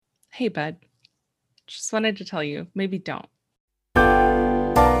Hey, bud. Just wanted to tell you, maybe don't.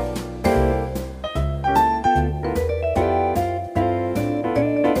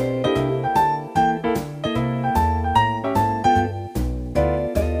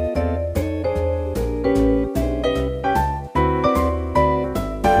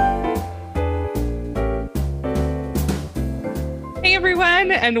 Hey,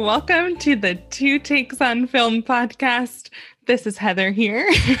 everyone, and welcome to the Two Takes on Film podcast. This is Heather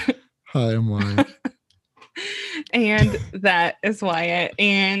here. Hi, I'm Wyatt. And that is Wyatt.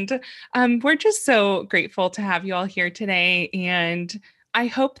 And we're just so grateful to have you all here today. And I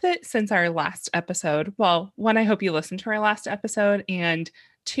hope that since our last episode, well, one, I hope you listened to our last episode. And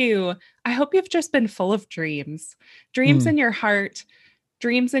two, I hope you've just been full of dreams in your heart,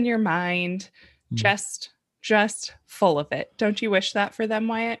 dreams in your mind, just full of it. Don't you wish that for them,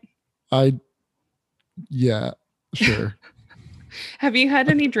 Wyatt? Yeah, sure. Have you had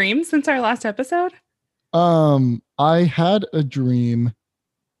any dreams since our last episode? I had a dream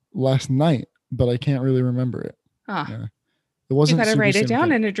last night, but I can't really remember it. Yeah. It wasn't. You gotta write it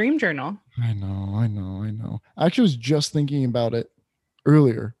down in a dream journal. I know. I actually was just thinking about it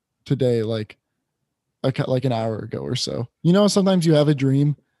earlier today, like an hour ago or so. You know, sometimes you have a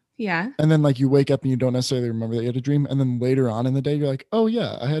dream. Yeah. And then like you wake up and you don't necessarily remember that you had a dream. And then later on in the day, you're like, oh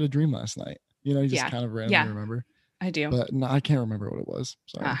yeah, I had a dream last night. You know, you just kind of randomly remember. I do. But no, I can't remember what it was.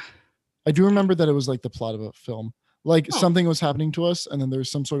 Sorry. I do remember that it was like the plot of a film. Like something was happening to us and then there's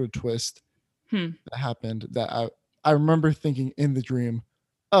some sort of twist that happened that I remember thinking in the dream,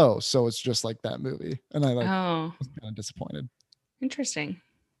 oh, so it's just like that movie. And I was kind of disappointed. Interesting.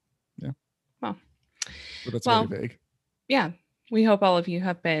 Yeah. Well. But that's very vague. Yeah. We hope all of you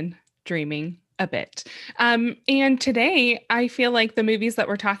have been dreaming a bit. And today I feel like the movies that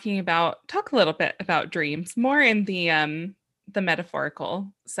we're talking about talk a little bit about dreams, more in the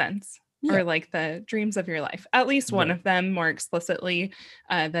metaphorical sense. Yeah. Or like the dreams of your life, at least one of them more explicitly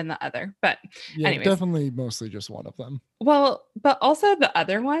than the other. But anyways, definitely mostly just one of them. Well, but also the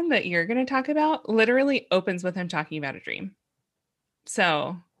other one that you're going to talk about literally opens with him talking about a dream.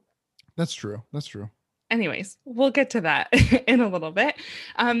 So that's true. Anyways, we'll get to that in a little bit.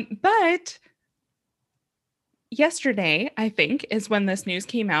 But yesterday, I think, is when this news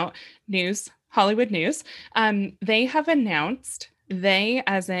came out, Hollywood News. They have announced,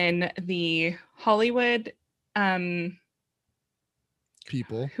 as in the Hollywood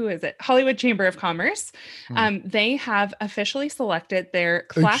people. Who is it? Hollywood Chamber of Commerce. They have officially selected their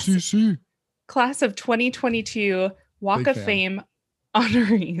class of 2022 Walk of Fame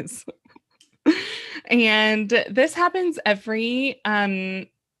honorees. And this happens every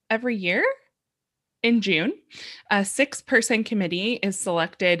year in June. A 6-person committee is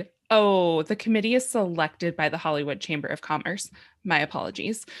selected. Oh, the committee is selected by the Hollywood Chamber of Commerce. My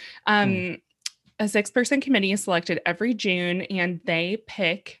apologies. A 6-person committee is selected every June, and they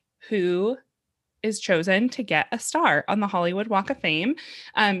pick who is chosen to get a star on the Hollywood Walk of Fame.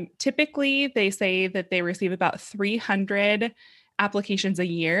 Typically, they say that they receive about 300 applications a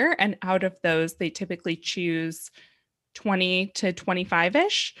year, and out of those, they typically choose 20 to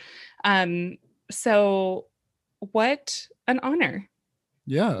 25-ish. So what an honor.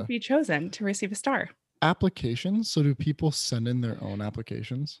 Yeah. To be chosen to receive a star. Applications? So do people send in their own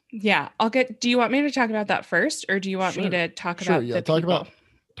applications? Yeah. Do you want me to talk about that first, or do you want me to talk about the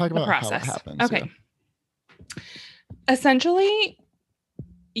process? How it happens. Okay. Yeah. Essentially,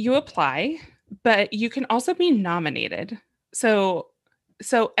 you apply, but you can also be nominated. So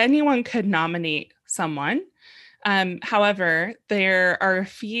anyone could nominate someone. However, there are a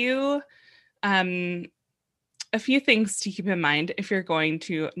few things to keep in mind if you're going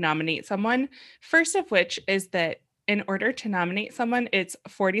to nominate someone. First of which is that in order to nominate someone, it's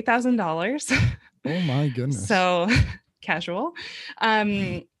 $40,000. Oh my goodness. So casual.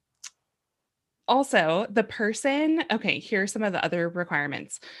 Also, the person, here are some of the other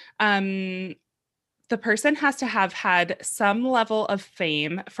requirements. The person has to have had some level of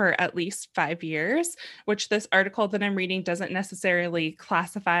fame for at least 5 years, which this article that I'm reading doesn't necessarily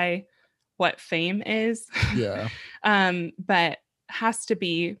classify what fame is. Yeah. But has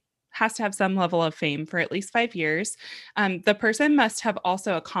to have some level of fame for at least 5 years. The person must have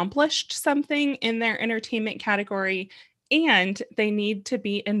also accomplished something in their entertainment category, and they need to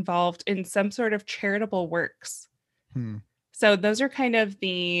be involved in some sort of charitable works. So those are kind of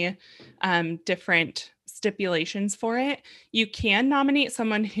the different stipulations for it. You can nominate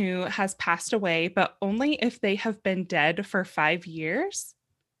someone who has passed away, but only if they have been dead for 5 years,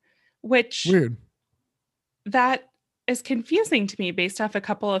 which weird. That is confusing to me based off a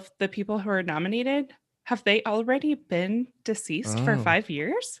couple of the people who are nominated. Have they already been deceased for 5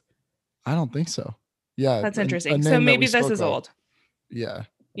 years? I don't think so. Yeah. That's A interesting. So name that we maybe this spoke is about. old. Yeah.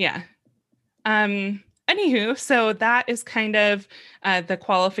 Yeah. Anywho, so that is kind of the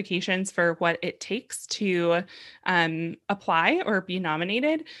qualifications for what it takes to apply or be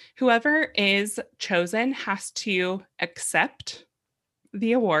nominated. Whoever is chosen has to accept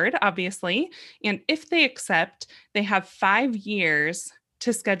the award, obviously. And if they accept, they have 5 years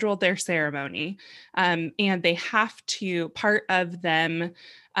to schedule their ceremony. And they have to, part of them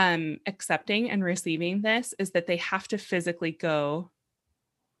accepting and receiving this is that they have to physically go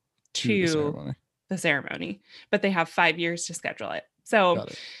to the ceremony, but they have 5 years to schedule it. So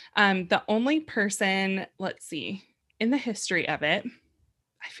the only person, let's see, in the history of it,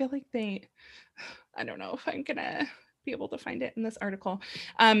 I feel like I don't know if I'm gonna be able to find it in this article.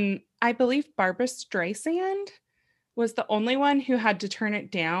 I believe Barbra Streisand was the only one who had to turn it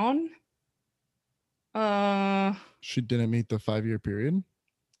down. She didn't meet the 5-year period.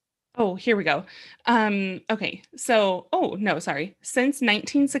 Oh, here we go. Okay. So, no, sorry. Since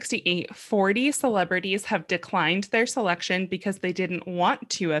 1968, 40 celebrities have declined their selection because they didn't want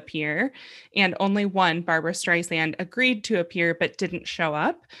to appear. And only one, Barbra Streisand, agreed to appear but didn't show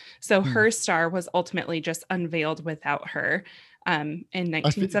up. So her star was ultimately just unveiled without her in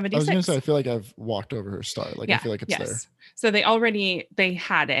 1976. I was going to say, I feel like I've walked over her star. Like, I feel like it's there. So they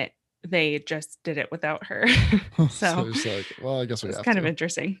had it. They just did it without her. So it's like, well, I guess it's kind of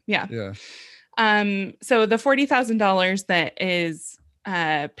interesting. Yeah. Yeah. So the $40,000 that is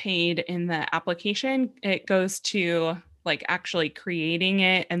paid in the application, it goes to like actually creating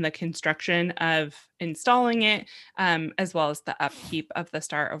it and the construction of installing it, as well as the upkeep of the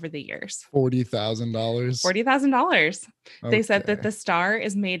star over the years. $40,000. $40,000. They said that the star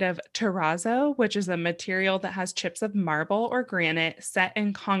is made of terrazzo, which is a material that has chips of marble or granite set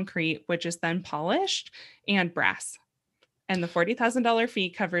in concrete, which is then polished, and brass. And the $40,000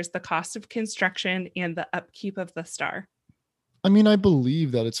 fee covers the cost of construction and the upkeep of the star. I mean, I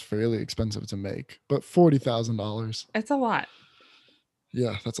believe that it's fairly expensive to make, but $40,000. It's a lot.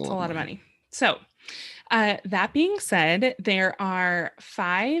 Yeah, that's a lot of money. So, that being said, there are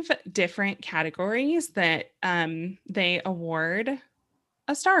 5 different categories that they award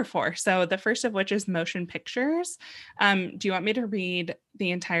a star for. So, the first of which is motion pictures. Do you want me to read the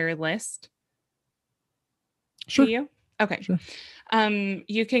entire list? Sure. To you? Okay. Sure.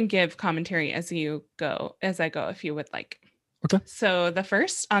 You can give commentary as I go, if you would like. Okay. So the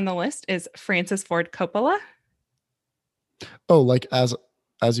first on the list is Francis Ford Coppola. Oh, like as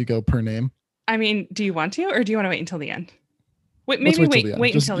you go per name? I mean, do you want to, or do you want to wait until the end? Wait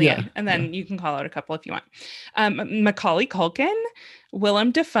until the end, and then you can call out a couple if you want. Macaulay Culkin,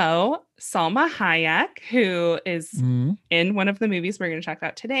 Willem Dafoe, Salma Hayek, who is in one of the movies we're going to talk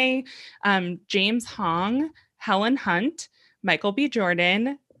about today, James Hong, Helen Hunt, Michael B.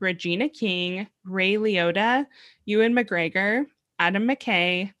 Jordan, Regina King, Ray Liotta, Ewan McGregor, Adam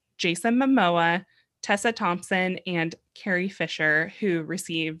McKay, Jason Momoa, Tessa Thompson, and Carrie Fisher, who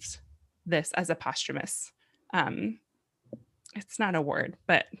received this as a posthumous. It's not a word,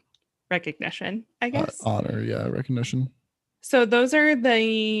 but recognition, I guess. Honor, yeah, recognition. So those are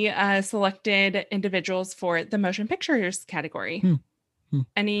the selected individuals for the motion pictures category.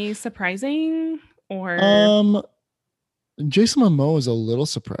 Any surprising or? Jason Momoa is a little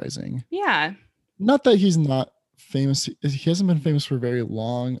surprising. Yeah. Not that he's not famous. He hasn't been famous for very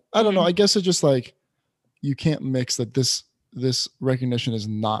long. I don't know. I guess it's just like you can't mix that this recognition is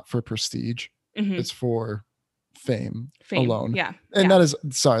not for prestige. It's for fame alone. Yeah. And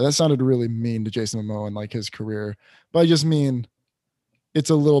that sounded really mean to Jason Momoa and like his career. But I just mean it's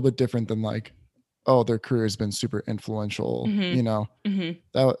a little bit different than like, oh, their career has been super influential. You know,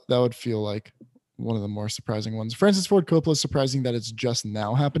 that would feel like one of the more surprising ones. Francis Ford Coppola is surprising that it's just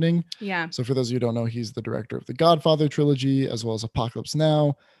now happening. Yeah. So for those of you who don't know, he's the director of the Godfather trilogy as well as Apocalypse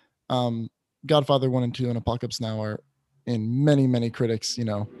Now. Godfather 1 and 2 and Apocalypse Now are in many, many critics,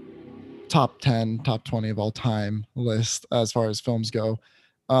 top 10, top 20 of all time list as far as films go.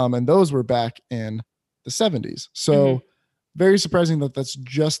 And those were back in the 70s. So very surprising that that's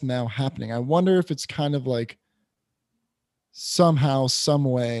just now happening. I wonder if it's kind of like somehow, some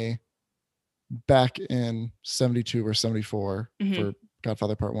way, back in 72 or 74 for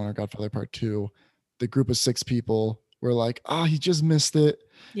Godfather Part 1 or Godfather Part 2, the group of 6 people were like, he just missed it.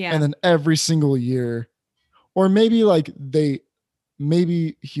 Yeah. And then every single year, or maybe like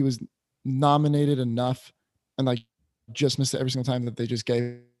maybe he was nominated enough and like just missed it every single time that they just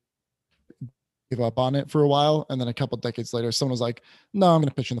gave up on it for a while. And then a couple decades later, someone was like, no, I'm going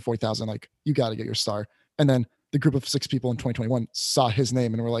to pitch in the 40,000. Like, you got to get your star. And then the group of 6 people in 2021 saw his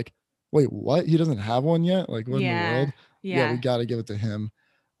name and were like, wait, what? He doesn't have one yet? Like, what in the world? Yeah, we got to give it to him.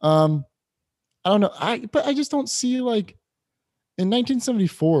 I don't know. But I just don't see like in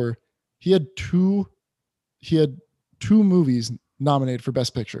 1974 he had two movies nominated for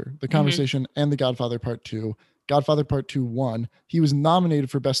Best Picture, The Conversation and The Godfather Part 2. Godfather Part 2 won. He was nominated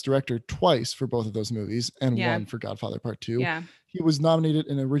for Best Director twice for both of those movies and won for Godfather Part 2. Yeah. He was nominated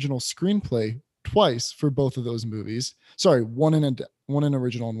in original screenplay twice for both of those movies. Sorry, one in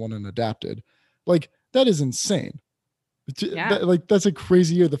original and one in adapted. Like, that is insane. Yeah. That's a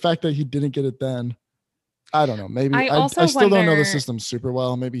crazy year. The fact that he didn't get it then, I don't know. Maybe I still don't know the system super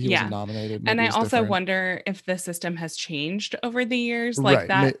well. Maybe he wasn't nominated. And I also wonder if the system has changed over the years. Like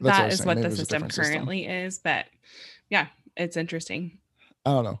that is what the system currently is. But yeah, it's interesting.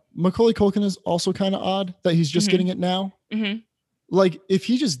 I don't know. Macaulay Culkin is also kind of odd that he's just getting it now. Like, if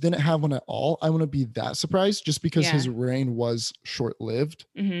he just didn't have one at all, I wouldn't be that surprised just because his reign was short-lived.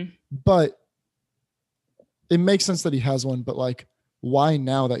 But it makes sense that he has one, but like, why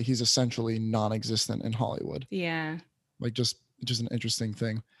now that he's essentially non-existent in Hollywood? Yeah. Like, just an interesting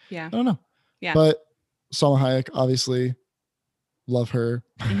thing. Yeah. I don't know. Yeah. But Salma Hayek, obviously, love her.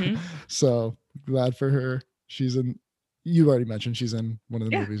 So glad for her. You already mentioned she's in one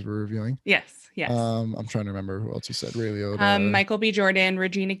of the movies we're reviewing. Yes. I'm trying to remember who else you said. Ray Liotta. Michael B. Jordan,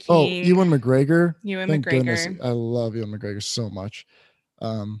 Regina King. Oh, Ewan McGregor. Thank goodness. I love Ewan McGregor so much.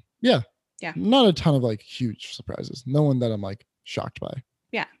 Yeah. Not a ton of like huge surprises. No one that I'm like shocked by.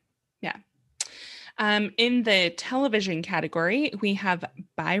 Yeah. In the television category, we have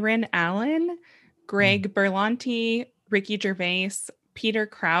Byron Allen, Greg Berlanti, Ricky Gervais, Peter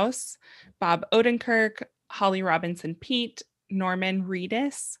Krause, Bob Odenkirk, Holly Robinson Peete, Norman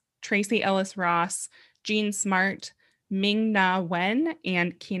Reedus, Tracy Ellis Ross, Jean Smart, Ming-Na Wen,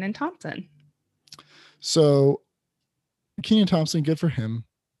 and Kenan Thompson. So Kenan Thompson, good for him.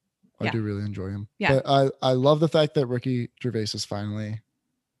 I do really enjoy him. Yeah. But I love the fact that Ricky Gervais is finally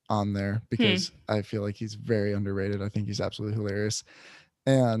on there because I feel like he's very underrated. I think he's absolutely hilarious.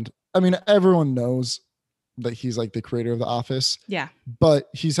 And I mean, everyone knows that he's like the creator of The Office. Yeah. But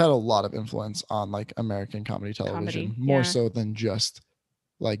he's had a lot of influence on like American comedy television, more so than just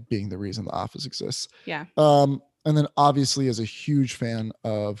like being the reason The Office exists. Yeah. And then obviously is a huge fan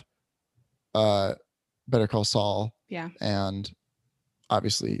of Better Call Saul. Yeah. And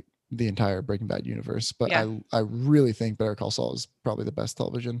obviously the entire Breaking Bad universe. But I really think Better Call Saul is probably the best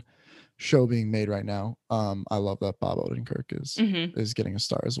television show being made right now. I love that Bob Odenkirk is getting a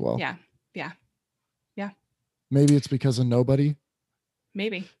star as well. Yeah. Maybe it's because of Nobody.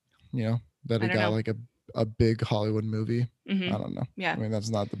 Maybe. You know, that he got like a big Hollywood movie. I don't know. Yeah. I mean, that's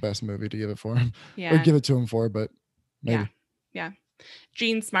not the best movie to give it for him. Yeah. Or give it to him for, but maybe. Yeah.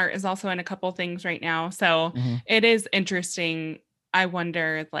 Jean Smart is also in a couple things right now. So it is interesting. I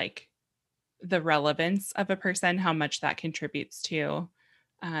wonder like the relevance of a person, how much that contributes to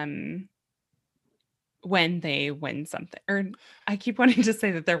when they win something. Or I keep wanting to say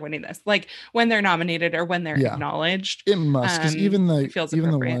that they're winning this, like when they're nominated or when they're acknowledged. It must, because even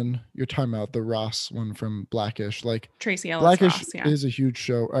the one you're talking about, the Ross one from Blackish, like Tracy Ellis Blackish Ross, is a huge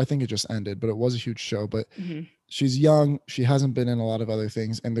show. I think it just ended, but it was a huge show. But she's young, she hasn't been in a lot of other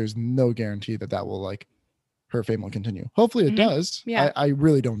things, and there's no guarantee that will like her fame will continue. Hopefully it does. I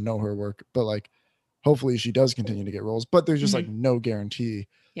really don't know her work, but like hopefully she does continue to get roles, but there's just like no guarantee.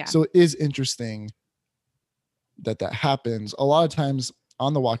 So it is interesting that happens. A lot of times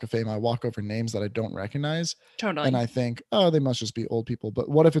on the Walk of Fame, I walk over names that I don't recognize. Totally. And I think, oh, they must just be old people. But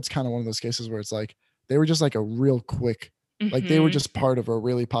what if it's kind of one of those cases where it's like they were just like a real quick, like they were just part of a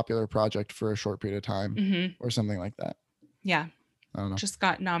really popular project for a short period of time or something like that. Yeah. I don't know. Just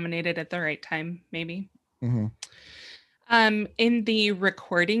got nominated at the right time, maybe. In the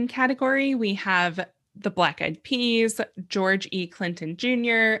recording category, we have the Black Eyed Peas, George E. Clinton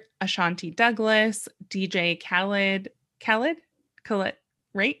Jr., Ashanti Douglas, DJ Khaled,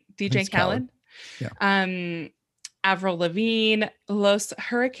 right? DJ Khaled. Yeah. Avril Lavigne, Los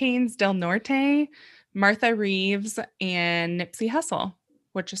Hurricanes del Norte, Martha Reeves, and Nipsey Hussle,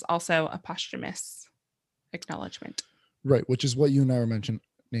 which is also a posthumous acknowledgement. Right, which is what you and I were mentioning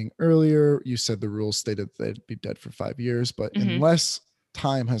earlier. You said the rules stated that they'd be dead for 5 years, but unless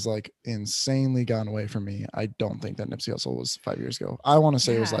time has like insanely gone away from me, I don't think that Nipsey Hussle was 5 years ago. I want to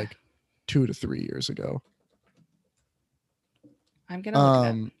say it was like 2 to 3 years ago. I'm gonna look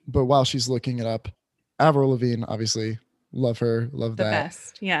it up. But while she's looking it up, Avril Lavigne, obviously, love her, love the that.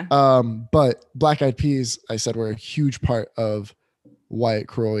 Best, yeah. But Black Eyed Peas, I said, were a huge part of Wyatt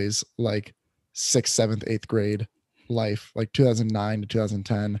Croy's like 6th, 7th, 8th grade life, like 2009 to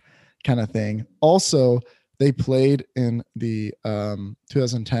 2010 kind of thing. Also, they played in the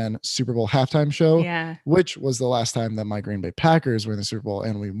 2010 Super Bowl halftime show, which was the last time that my Green Bay Packers were in the Super Bowl,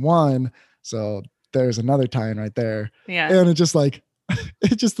 and we won. So there's another tie-in right there. Yeah. And it's just like,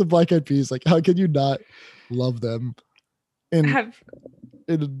 it's just the Black Eyed Peas. Like, how can you not love them in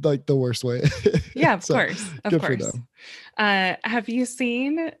like the worst way? Yeah, of course. Of good course. for them. Have you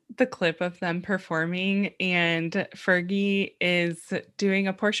seen the clip of them performing and Fergie is doing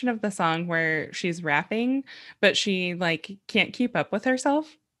a portion of the song where she's rapping, but she like can't keep up with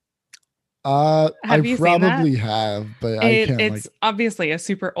herself? I probably have, but I can't. It's obviously a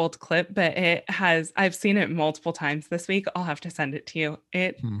super old clip, but I've seen it multiple times this week. I'll have to send it to you.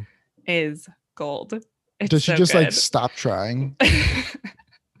 It is gold. Does she just like stop trying?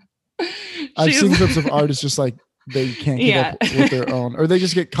 I've seen clips of artists just like they can't keep up with their own, or they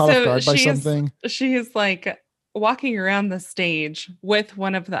just get caught off guard by something. She's like walking around the stage with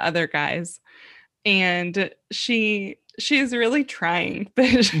one of the other guys, and she's really trying,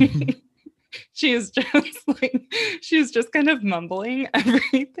 but she's just kind of mumbling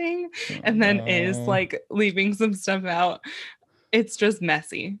everything and then is like leaving some stuff out. It's just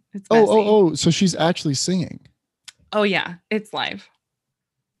messy. It's messy. So she's actually singing. Oh yeah, it's live.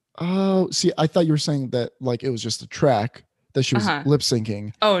 Oh, see, I thought you were saying that like it was just a track that she was lip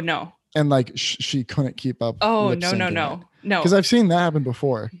syncing. Oh no. And like she couldn't keep up. Oh no. Because I've seen that happen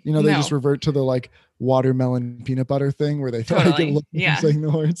before. You know, they just revert to the like watermelon peanut butter thing where they totally. saying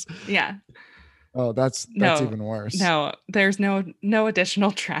the words. Yeah. Oh, that's even worse. No, there's no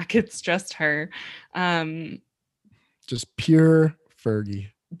additional track. It's just her. Just pure Fergie.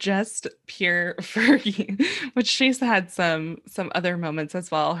 Just pure Fergie, which she's had some other moments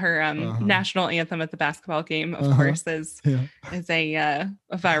as well. Her national anthem at the basketball game, of course, is a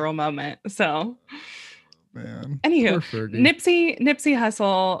viral moment. So, man, anywho, Nipsey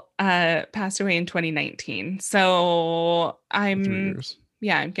Hussle passed away in 2019. So I'm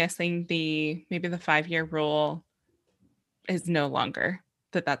guessing maybe the 5-year rule is no longer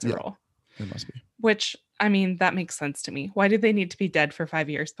that's a rule. It must be. Which, I mean, that makes sense to me. Why do they need to be dead for 5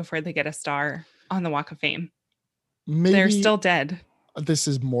 years before they get a star on the Walk of Fame? Maybe they're still dead. This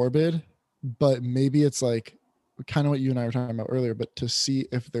is morbid, but maybe it's like kind of what you and I were talking about earlier, but to see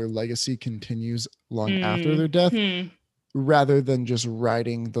if their legacy continues long after their death, rather than just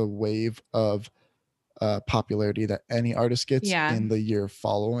riding the wave of popularity that any artist gets in the year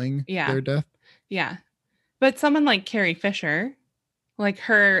following their death. Yeah. But someone like Carrie Fisher, like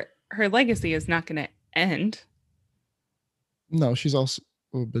her legacy is not going to end. No, she's also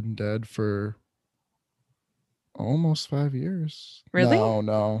been dead for almost 5 years. Really?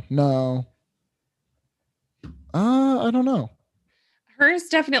 No. I don't know. Hers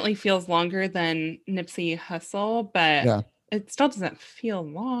definitely feels longer than Nipsey Hussle, but it still doesn't feel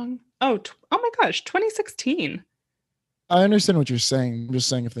long. Oh my gosh, 2016. I understand what you're saying. I'm just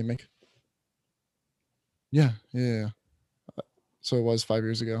saying if they make. Yeah. So it was 5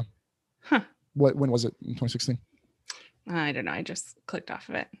 years ago. Huh. When was it? In 2016? I don't know. I just clicked off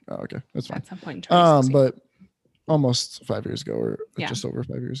of it. Oh, okay. That's fine. At some point in 2016. But almost 5 years ago, or just over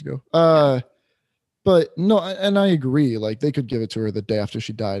 5 years ago. But no, and I agree. Like they could give it to her the day after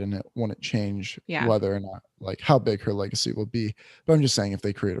she died, and it wouldn't change whether or not like how big her legacy will be. But I'm just saying, if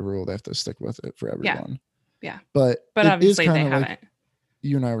they create a rule, they have to stick with it for everyone. Yeah. But obviously they haven't. Like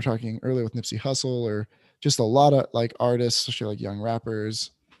you and I were talking earlier with Nipsey Hussle, or just a lot of like artists, especially like young rappers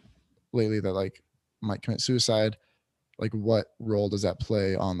lately that like might commit suicide. Like what role does that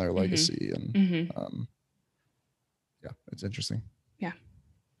play on their legacy? And it's interesting. Yeah.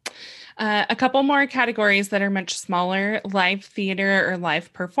 A couple more categories that are much smaller: live theater or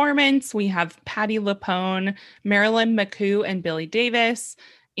live performance. We have Patti LuPone, Marilyn McCoo and Billy Davis,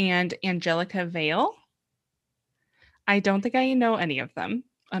 and Angelica Vale. I don't think I know any of them,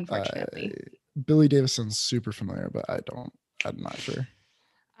 unfortunately. Billy Davis sounds super familiar, but I'm not sure.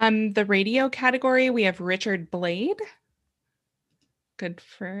 The radio category, we have Richard Blade. Good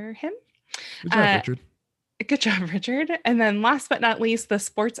for him. Good job, Richard. Good job, Richard. And then last but not least, the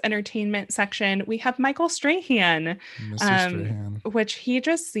sports entertainment section, we have Michael Strahan. Mr. Strahan. Which he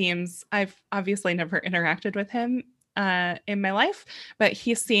just seems, I've obviously never interacted with him in my life, but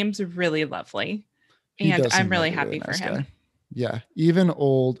he seems really lovely. And I'm really happy for him. Guy. Yeah.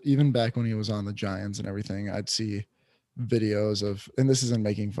 Even back when he was on the Giants and everything, I'd see videos of, and this isn't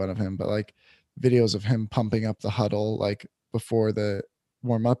making fun of him, but like videos of him pumping up the huddle like before the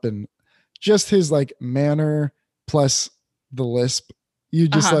warm up, and just his like manner plus the lisp, you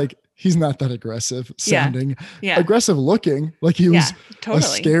just like, he's not that aggressive sounding, aggressive looking, like he was a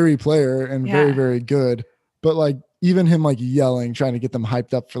scary player and very, very good. But like even him like yelling, trying to get them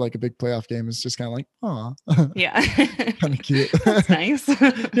hyped up for like a big playoff game is just kind of like, aw. Yeah. Kind of cute. That's nice.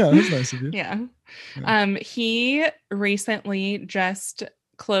 Yeah, that's nice of you. Yeah. He recently just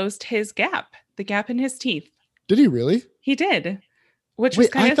closed his gap, the gap in his teeth. Did he really? He did. Which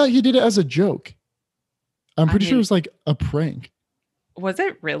Wait, I thought he did it as a joke. I'm pretty sure it was like a prank. Was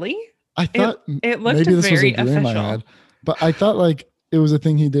it really? I thought it looked maybe this very was a dream official. I had, but I thought like it was a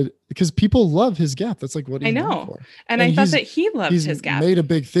thing he did because people love his gap. That's like what he's known for. And I thought that he loved his gap. He's made a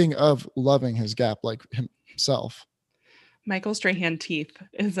big thing of loving his gap, like himself. Michael Strahan teeth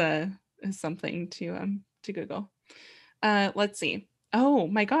is something to Google. Let's see. Oh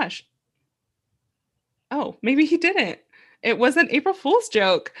my gosh. Oh, maybe he didn't. It was an April Fool's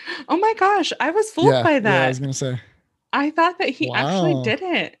joke. Oh my gosh, I was fooled by that. Yeah, I was gonna say. I thought that he actually did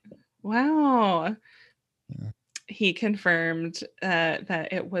it. Wow. Yeah. He confirmed that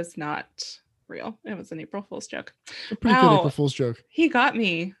it was not real. It was an April Fool's joke. A pretty good April Fool's joke. He got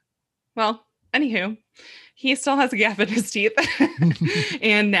me. Well, anywho, he still has a gap in his teeth.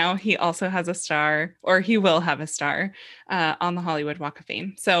 And now he also has a star, or he will have a star on the Hollywood Walk of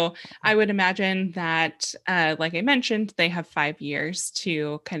Fame. So I would imagine that, like I mentioned, they have 5 years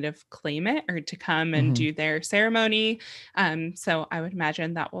to kind of claim it or to come and do their ceremony. So I would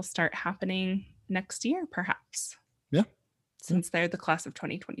imagine that will start happening next year, perhaps. Yeah. Since they're the class of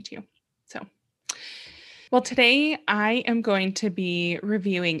 2022. So. Well, today I am going to be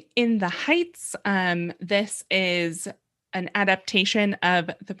reviewing In the Heights. This is an adaptation of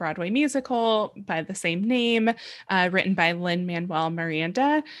the Broadway musical by the same name, written by Lin-Manuel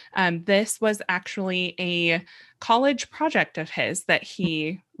Miranda. This was actually a college project of his that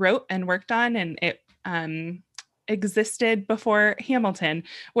he wrote and worked on, and it existed before Hamilton,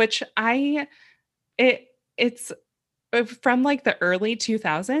 which it's from like the early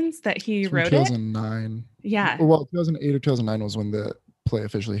 2000s that he wrote 2009. Yeah. Well, 2008 or 2009 was when the play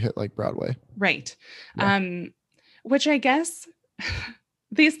officially hit like Broadway. Right. Yeah. Which I guess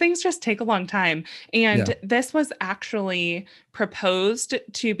these things just take a long time. And this was actually proposed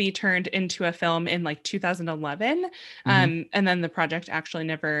to be turned into a film in like 2011. And then the project actually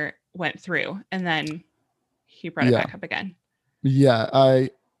never went through. And then he brought it back up again. Yeah.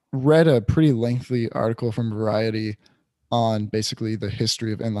 I read a pretty lengthy article from Variety on basically the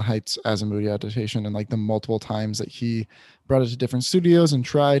history of In the Heights as a movie adaptation and like the multiple times that he brought it to different studios and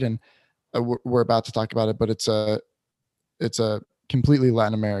tried. And we're about to talk about it, but it's a completely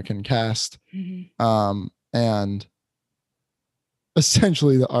Latin American cast. And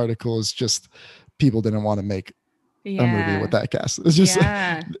essentially the article is just people didn't want to make a movie with that cast. It's just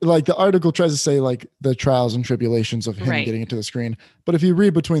like the article tries to say like the trials and tribulations of him getting into the screen. But if you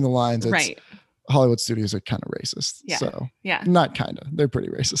read between the lines, it's Hollywood studios are kind of racist. So not kind of, they're pretty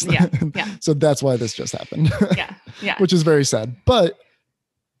racist. So that's why this just happened. Which is very sad, but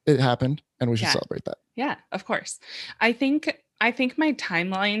it happened and we should celebrate that. Yeah, of course. I think my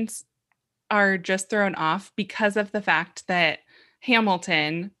timelines are just thrown off because of the fact that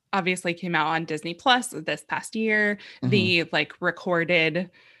Hamilton obviously came out on Disney Plus this past year. The like recorded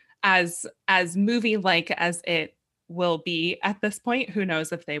as movie-like as it will be at this point. Who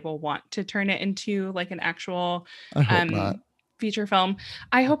knows if they will want to turn it into like an actual feature film.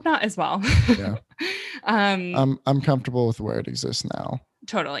 I hope not as well. Yeah. I'm comfortable with where it exists now.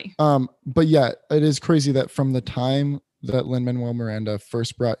 Totally. But yeah, it is crazy that from the time that Lin-Manuel Miranda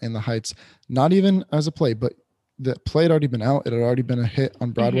first brought In the Heights, not even as a play, but the play had already been out. It had already been a hit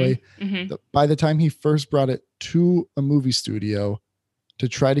on Broadway. By the time he first brought it to a movie studio to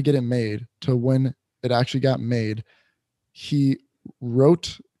try to get it made, to when it actually got made, he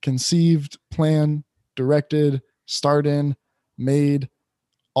wrote, conceived, planned, directed, starred in, made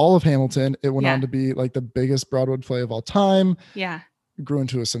all of Hamilton. It went on to be like the biggest Broadway play of all time. Yeah. Grew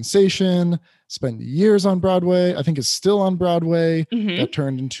into a sensation, spent years on Broadway. I think it's still on Broadway. That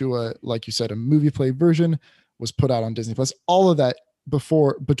turned into a, like you said, a movie play version, was put out on Disney Plus. All of that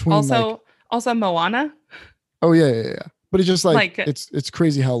between also Moana. Oh yeah. But it's just like it's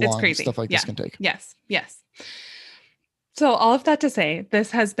crazy how long stuff like this can take. Yes. So all of that to say,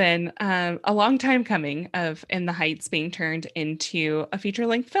 this has been a long time coming of In the Heights being turned into a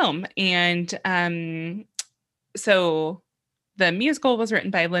feature-length film. And so the musical was written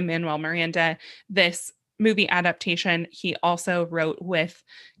by Lin-Manuel Miranda. This movie adaptation, he also wrote with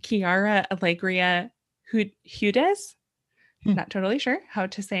Chiara Alegria Hudes. Not totally sure how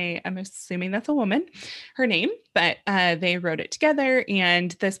to say, I'm assuming that's a woman, her name, but they wrote it together.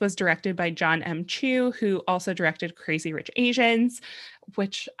 And this was directed by John M. Chu, who also directed Crazy Rich Asians,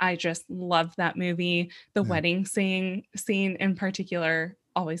 which I just love that movie. The wedding scene in particular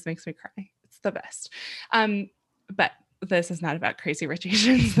always makes me cry. It's the best. But this is not about Crazy Rich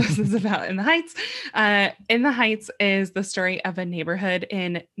Asians. This is about In the Heights. In the Heights is the story of a neighborhood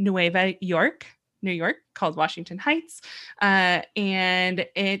in Nueva York. New York called Washington Heights. And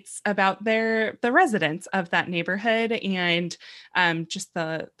it's about the residents of that neighborhood and just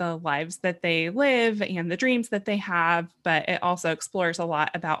the lives that they live and the dreams that they have. But it also explores a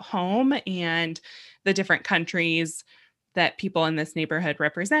lot about home and the different countries that people in this neighborhood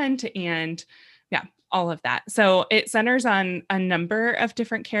represent. And yeah, all of that. So it centers on a number of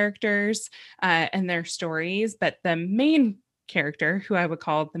different characters and their stories, but the main character, who I would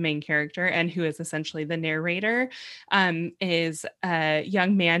call the main character and who is essentially the narrator, is a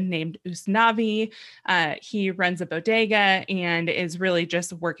young man named Usnavi. He runs a bodega and is really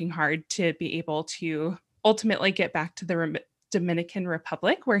just working hard to be able to ultimately get back to the Dominican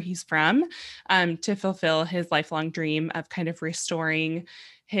Republic, where he's from, to fulfill his lifelong dream of kind of restoring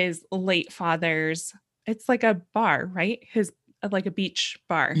his late father's. It's like a bar, right? His like a beach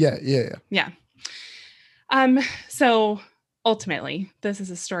bar. Yeah. So ultimately, this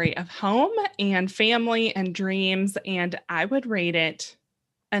is a story of home and family and dreams, and I would rate it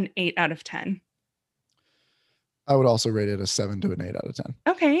an 8 out of 10. I would also rate it a 7 to an 8 out of 10.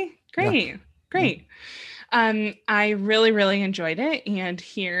 Okay, great. Yeah. Great. Yeah. I really, really enjoyed it, and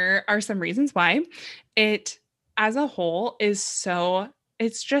here are some reasons why. It, as a whole,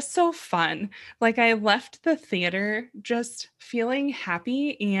 it's just so fun. Like, I left the theater just feeling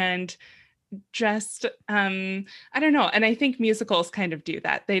happy and just I don't know. And I think musicals kind of do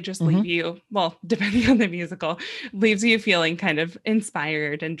that. They just leave you, well, depending on the musical, leaves you feeling kind of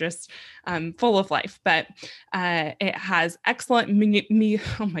inspired and just full of life. But it has excellent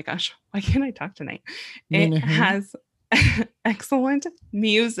oh my gosh, why can't I talk tonight? It has excellent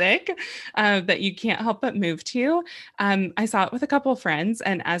music that you can't help but move to. I saw it with a couple of friends,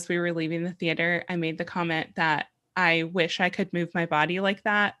 and as we were leaving the theater, I made the comment that I wish I could move my body like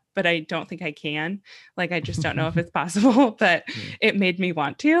that, but I don't think I can. Like, I just don't know if it's possible, but it made me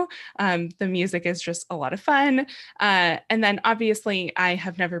want to. The music is just a lot of fun. And then obviously I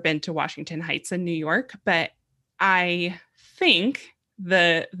have never been to Washington Heights in New York, but I think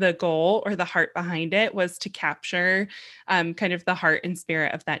the goal or the heart behind it was to capture kind of the heart and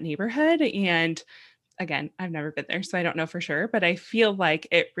spirit of that neighborhood. And again, I've never been there, so I don't know for sure, but I feel like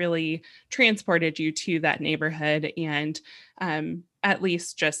it really transported you to that neighborhood and at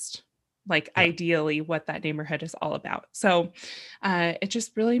least just like ideally what that neighborhood is all about. So it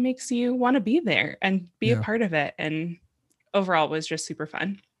just really makes you want to be there and be a part of it. And overall was just super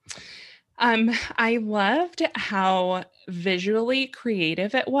fun. I loved how visually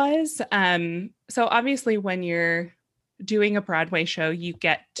creative it was. So obviously when you're doing a Broadway show, you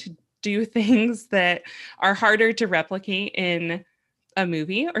get to do things that are harder to replicate in a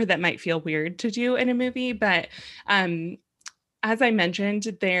movie or that might feel weird to do in a movie. But as I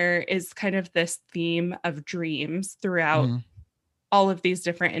mentioned, there is kind of this theme of dreams throughout all of these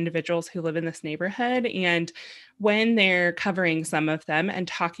different individuals who live in this neighborhood. And when they're covering some of them and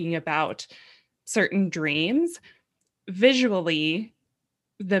talking about certain dreams, visually,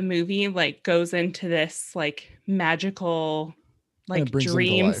 the movie like goes into this like magical like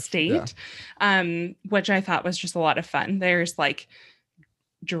dream state, which I thought was just a lot of fun. There's like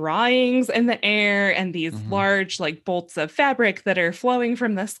drawings in the air and these large like bolts of fabric that are flowing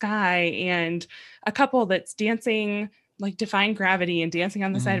from the sky, and a couple that's dancing, like defying gravity and dancing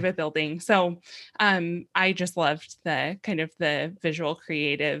on the side of a building. So I just loved the kind of the visual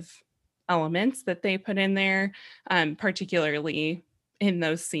creative elements that they put in there, particularly in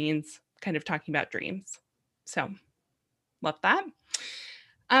those scenes kind of talking about dreams. So love that.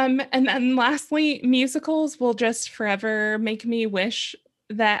 And then lastly, musicals will just forever make me wish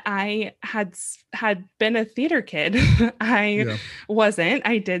that I had been a theater kid. I wasn't.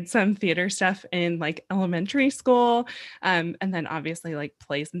 I did some theater stuff in like elementary school, and then obviously like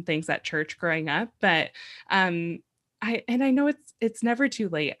plays and things at church growing up. But I know it's never too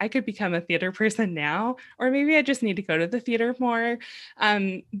late. I could become a theater person now, or maybe I just need to go to the theater more.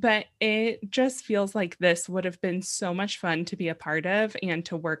 But it just feels like this would have been so much fun to be a part of and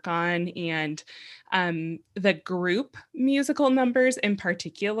to work on. And the group musical numbers in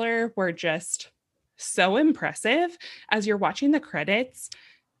particular were just so impressive. As you're watching the credits,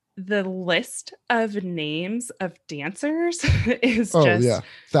 the list of names of dancers is thousands,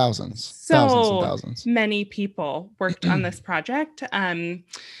 so thousands and thousands. Many people worked on this project. And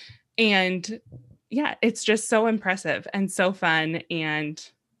yeah, it's just so impressive and so fun. And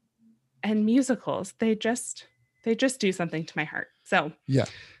musicals, they just do something to my heart. So yeah,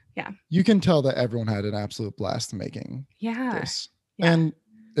 you can tell that everyone had an absolute blast making this. And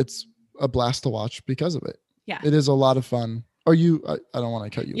it's a blast to watch because of it. It is a lot of fun. Are you I don't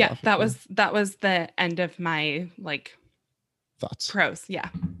want to cut you off. That was the end of my like thoughts. Pros. Yeah.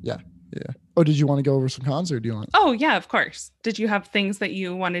 Oh, did you want to go over some cons, or do you want? Oh yeah, of course. Did you have things that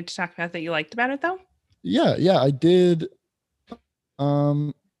you wanted to talk about that you liked about it though? Yeah, I did.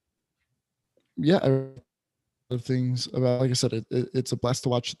 Um, yeah, of things about, like I said, it's a blast to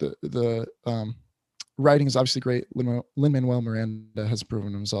watch. The writing is obviously great. Lin-Manuel Miranda has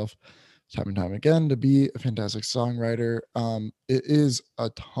proven himself time and time again to be a fantastic songwriter. It is a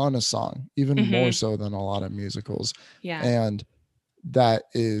ton of song, even more so than a lot of musicals. Yeah. And that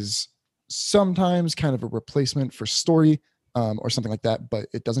is sometimes kind of a replacement for story, or something like that, but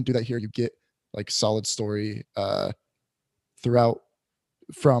it doesn't do that here. You get like solid story throughout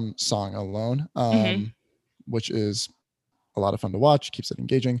from song alone, which is a lot of fun to watch, keeps it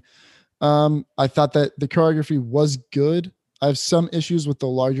engaging. I thought that the choreography was good. I have some issues with the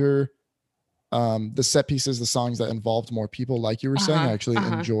larger, the set pieces, the songs that involved more people, like you were saying. I actually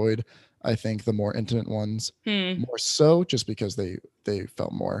enjoyed, I think, the more intimate ones more so, just because they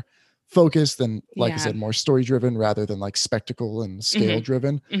felt more focused and, like I said, more story driven rather than like spectacle and scale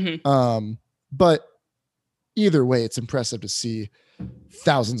driven. But either way, it's impressive to see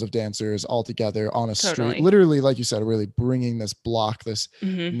thousands of dancers all together on a street, literally, like you said, really bringing this block, this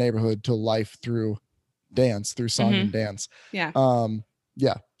neighborhood to life through dance, through song and dance.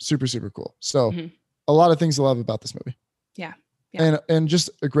 Yeah, super, super cool. So a lot of things to love about this movie. Yeah. And just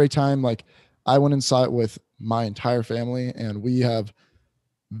a great time. Like, I went and saw it with my entire family, and we have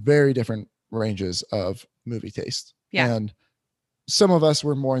very different ranges of movie taste. And some of us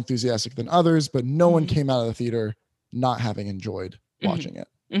were more enthusiastic than others, but no one came out of the theater not having enjoyed watching it.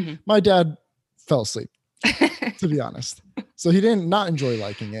 My dad fell asleep, to be honest. So he didn't not enjoy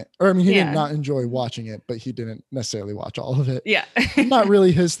liking it. Or I mean, he didn't not enjoy watching it, but he didn't necessarily watch all of it. Yeah. Not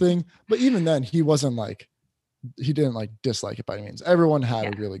really his thing. But even then, he didn't like dislike it by any means. Everyone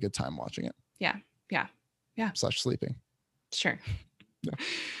had a really good time watching it. Yeah. / sleeping. Sure.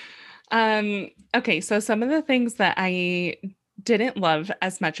 Yeah. Okay. So some of the things that I didn't love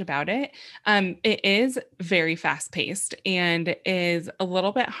as much about it, it is very fast paced and is a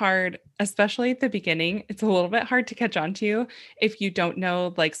little bit hard, especially at the beginning. It's a little bit hard to catch on to if you don't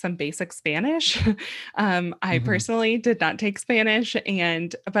know like some basic Spanish. I personally did not take Spanish,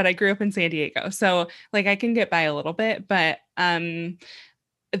 but I grew up in San Diego, so like I can get by a little bit, but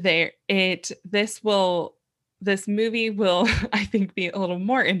this movie will, I think, be a little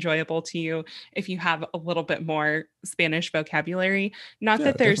more enjoyable to you if you have a little bit more Spanish vocabulary. Not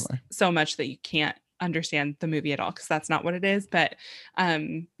that there's so much that you can't understand the movie at all, because that's not what it is. But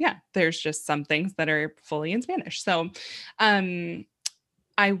there's just some things that are fully in Spanish. So I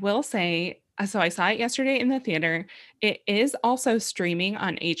will say, so I saw it yesterday in the theater. It is also streaming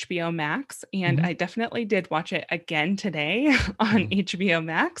on HBO Max, and I definitely did watch it again today on HBO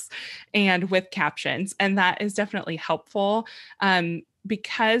Max and with captions. And that is definitely helpful,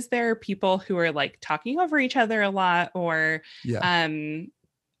 because there are people who are like talking over each other a lot, or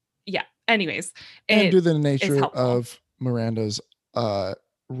anyways. And due to the nature of Miranda's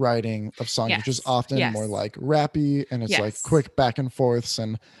writing of songs, which is often more like rappy, and it's like quick back and forths,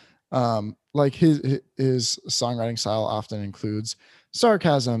 and like his songwriting style often includes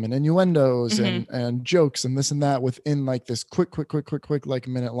sarcasm and innuendos and jokes and this and that within like this quick like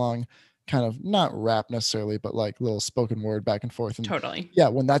minute long kind of, not rap necessarily, but like little spoken word back and forth. And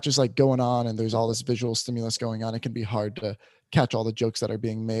when that just like going on and there's all this visual stimulus going on, it can be hard to catch all the jokes that are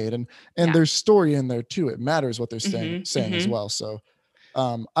being made, and there's story in there too. It matters what they're saying as well. So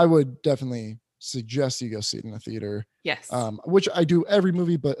I would definitely suggest you go see it in the theater. Which I do every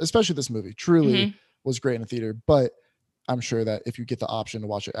movie, but especially this movie truly was great in the theater. But I'm sure that if you get the option to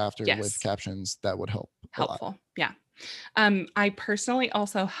watch it after with captions, that would help. Helpful. Yeah. I personally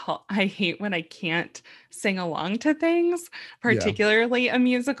also I hate when I can't sing along to things, particularly a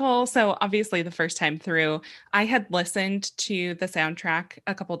musical. So obviously the first time through, I had listened to the soundtrack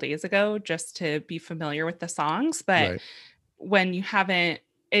a couple days ago just to be familiar with the songs. But when you haven't,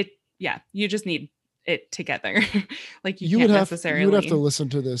 you just need it together. Like you would have to listen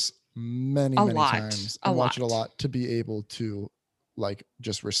to this many times and watch it a lot to be able to like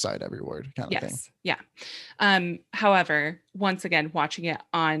just recite every word kind of thing. Yeah. However, once again, watching it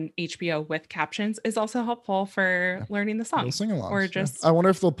on HBO with captions is also helpful for learning the song. Sing-alongs, or just I wonder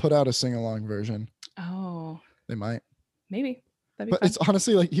if they'll put out a sing-along version. Oh, they might. Maybe. But it's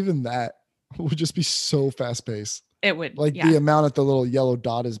honestly like even that would just be so fast paced. It would, like the amount that the little yellow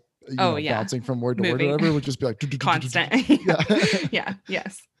dot is bouncing from word to word or whatever would just be like constant.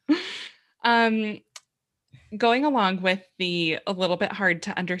 Yes. Going along with the a little bit hard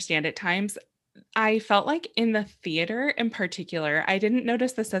to understand at times, I felt like in the theater in particular, I didn't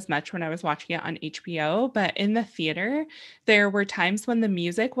notice this as much when I was watching it on HBO, but in the theater, there were times when the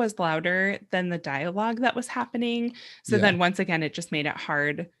music was louder than the dialogue that was happening. So Yeah. then once again, it just made it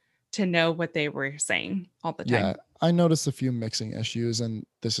hard to know what they were saying all the Yeah. time. I noticed a few mixing issues, and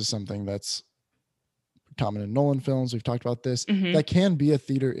this is something that's common in Nolan films. We've talked about this. Mm-hmm. That can be a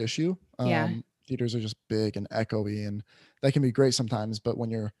theater issue. Yeah. Theaters are just big and echoey, and that can be great sometimes. But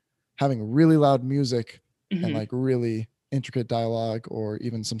when you're having really loud music and Mm-hmm. like really intricate dialogue, or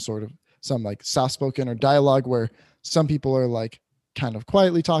even some like soft spoken or dialogue where some people are like kind of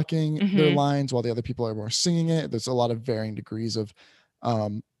quietly talking their Mm-hmm. lines while the other people are more singing it, there's a lot of varying degrees of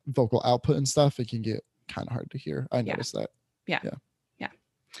vocal output and stuff. It can get kind of hard to hear. I Yeah. noticed that. Yeah.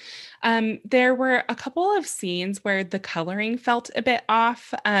 Yeah. There were a couple of scenes where the coloring felt a bit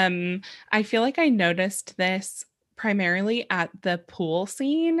off. I feel like I noticed this primarily at the pool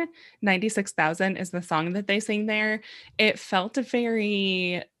scene. 96,000 is the song that they sing there. It felt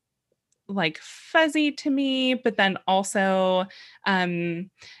very like fuzzy to me, but then also um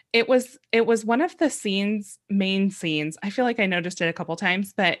it was one of the main scenes. I feel like I noticed it a couple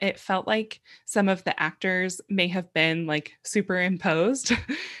times, but it felt like some of the actors may have been like superimposed.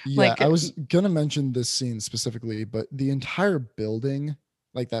 Yeah, Like I was gonna mention this scene specifically, but the entire building,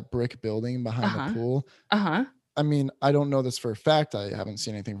 like that brick building behind the uh-huh. pool, Uh-huh. I mean, I don't know this for a fact. I haven't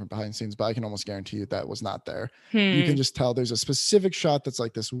seen anything from behind the scenes, but I can almost guarantee you that was not there. You can Hmm. just tell there's a specific shot that's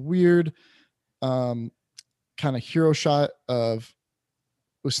like this weird um kind of hero shot of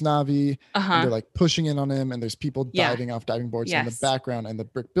Usnavi, and they're Uh-huh. like pushing in on him, and there's people Yeah. diving off diving boards in the Yes. background, and the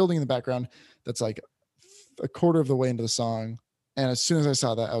brick building in the background that's like a quarter of the way into the song. And as soon as I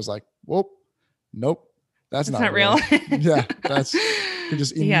saw that, I was like, whoop, nope, that's That's not not real. real. Yeah, that's, you could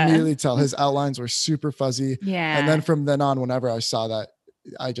just Yeah. immediately tell his outlines were super fuzzy. And then Yeah. from then on, whenever I saw that,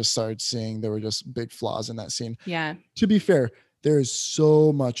 I just started seeing there were just big flaws in that scene. Yeah. To be fair, there is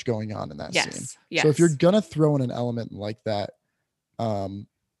so much going on in that scene. Yes. So if you're Yes. gonna throw in an element like that,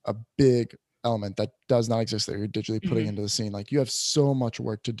 a big element that does not exist that you're digitally putting Mhm. into the scene, like you have so much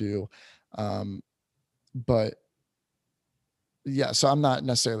work to do. But yeah, so I'm not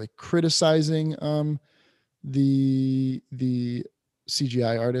necessarily criticizing the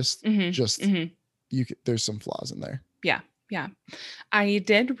CGI artist, Mhm. just Mhm. there's some flaws in there. Yeah. Yeah. I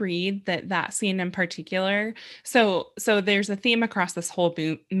did read that scene in particular. So there's a theme across this whole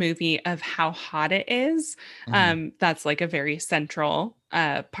movie of how hot it is. Mhm. That's like a very central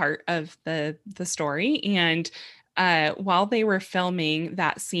part of the story. And while they were filming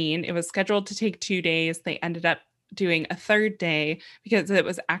that scene, it was scheduled to take 2 days. They ended up doing a third day because it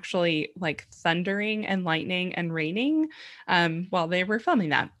was actually like thundering and lightning and raining while they were filming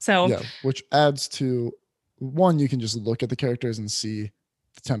that. So Yeah, which adds to one, you can just look at the characters and see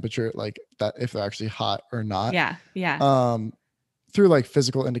the temperature, like that, if they're actually hot or not. yeah, yeah, Um, through like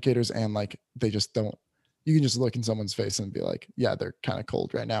physical indicators, and like they just don't, you can just look in someone's face and be like, yeah, they're kind of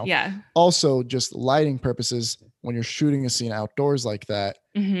cold right now. yeah. Also, just lighting purposes, when you're shooting a scene outdoors like that,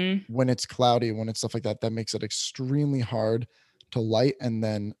 Hmm. when it's cloudy, when it's stuff like that, that makes it extremely hard to light and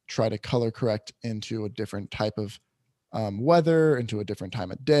then try to color correct into a different type of weather, into a different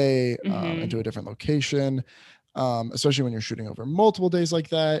time of day, Hmm. into a different location, especially when you're shooting over multiple days like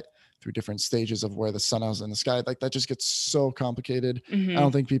that, through different stages of where the sun is in the sky. Like that just gets so complicated. I Hmm.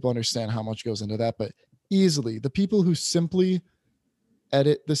 don't think people understand how much goes into that, but easily the people who simply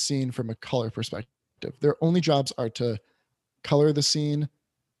edit the scene from a color perspective, their only jobs are to color the scene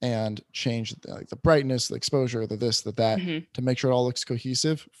and change like the brightness, the exposure, the this, the that, Hmm. to make sure it all looks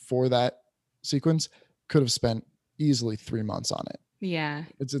cohesive for that sequence, could have spent easily 3 months on it. Yeah.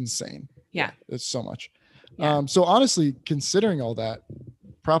 It's insane. Yeah, Yeah. it's so much. Yeah. So honestly, considering all that,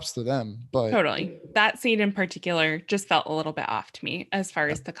 props to them. But Totally. That scene in particular just felt a little bit off to me as far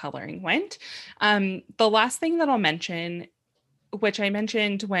yeah. as the coloring went. The last thing that I'll mention, which I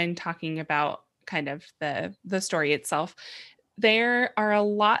mentioned when talking about kind of the story itself, there are a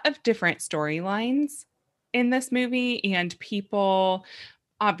lot of different storylines in this movie, and people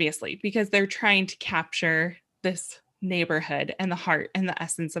obviously, because they're trying to capture this neighborhood and the heart and the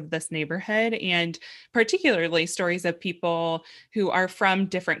essence of this neighborhood, and particularly stories of people who are from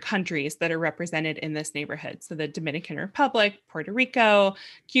different countries that are represented in this neighborhood. So the Dominican Republic, Puerto Rico,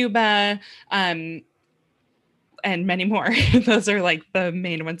 Cuba, and many more. Those are like the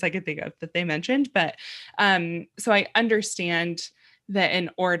main ones I could think of that they mentioned. But so I understand that in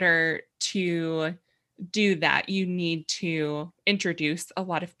order to do that, you need to introduce a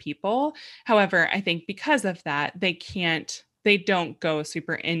lot of people. However, I think because of that, they don't go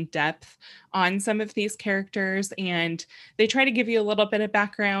super in depth on some of these characters, and they try to give you a little bit of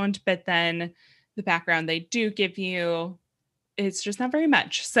background, but then the background they do give you, it's just not very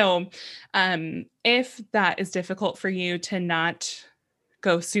much. So if that is difficult for you to not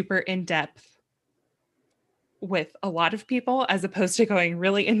go super in depth with a lot of people as opposed to going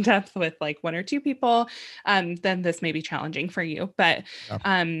really in depth with like one or two people, then this may be challenging for you. But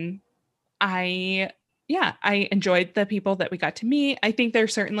I enjoyed the people that we got to meet. I think there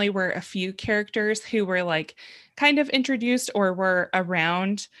certainly were a few characters who were like kind of introduced or were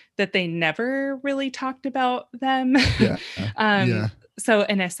around that they never really talked about them. So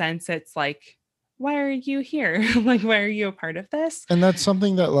in a sense, it's like, why are you here? Like, why are you a part of this? And that's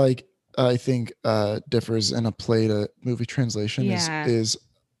something that like I think differs in a play to movie translation is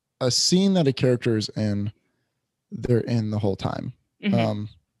a scene that a character is in, they're in the whole time.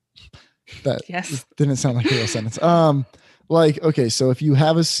 That didn't sound like a real sentence. Like, okay, so if you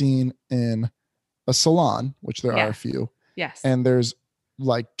have a scene in a salon, which there are a few, and there's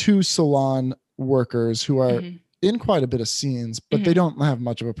like two salon workers who are in quite a bit of scenes, but they don't have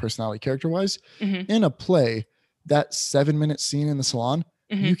much of a personality character-wise. In a play, that 7-minute scene in the salon,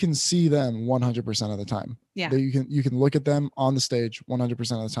 you can see them 100% of the time. You can look at them on the stage 100%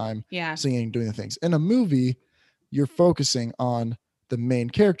 of the time, singing, doing the things. In a movie, you're focusing on the main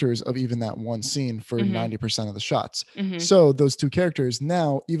characters of even that one scene for 90% of the shots. So those two characters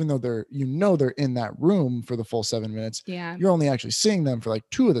now, even though they're in that room for the full 7 minutes, you're only actually seeing them for like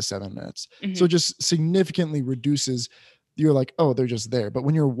 2 of the 7 minutes. So it just significantly reduces, you're like, oh, they're just there. But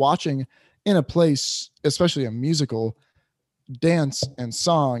when you're watching in a place, especially a musical, dance and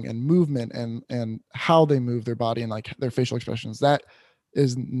song and movement and how they move their body and like their facial expressions, that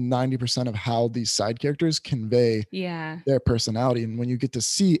is 90% of how these side characters convey their personality. And when you get to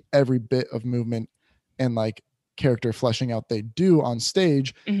see every bit of movement and like character fleshing out they do on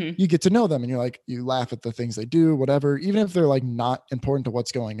stage, you get to know them and you're like, you laugh at the things they do, whatever, even if they're like not important to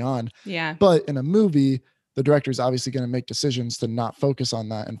what's going on. But in a movie, the director is obviously going to make decisions to not focus on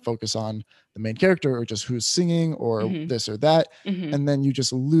that and focus on the main character or just who's singing or this or that. And then you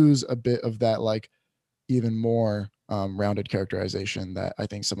just lose a bit of that, like even more rounded characterization that I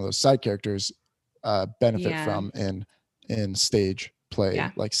think some of those side characters benefit from in stage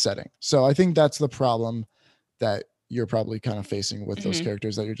play like setting. So I think that's the problem that you're probably kind of facing with those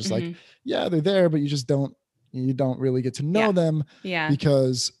characters, that you're just like, yeah, they're there, but you don't really get to know them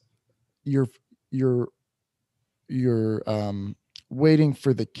because you're waiting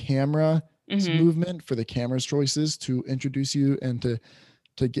for the camera movement, for the camera's choices to introduce you and to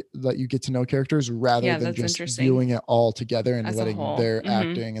let you get to know characters rather than just viewing it all together and letting their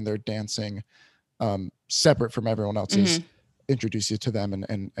acting and their dancing separate from everyone else's introduce you to them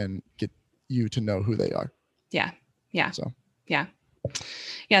and get you to know who they are. The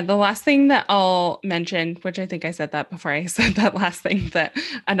last thing that I'll mention, which I think I said that before I said that last thing, that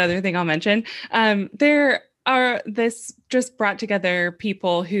another thing I'll mention, this just brought together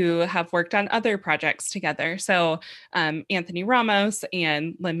people who have worked on other projects together. So Anthony Ramos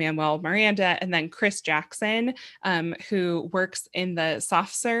and Lin-Manuel Miranda, and then Chris Jackson, who works in the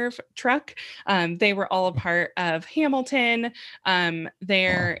soft serve truck. They were all a part of Hamilton.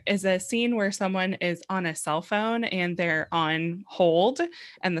 There is a scene where someone is on a cell phone and they're on hold,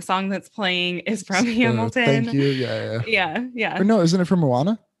 and the song that's playing is from Hamilton. Thank you. Yeah. Or no, isn't it from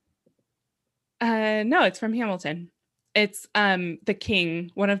Moana? No, it's from Hamilton. It's the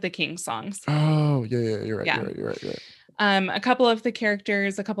King, one of the King songs. Oh, yeah, you're right. You're right. A couple of the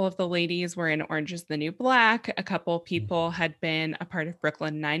characters, a couple of the ladies were in Orange is the New Black. A couple people had been a part of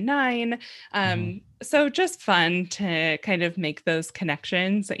Brooklyn Nine-Nine. So just fun to kind of make those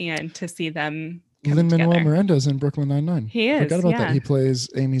connections and to see them come Lin-Manuel together. Miranda's in Brooklyn Nine-Nine. He is. I forgot about that. He plays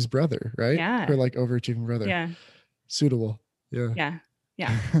Amy's brother, right? Yeah. Her like overachieving brother. Yeah. Suitable. Yeah.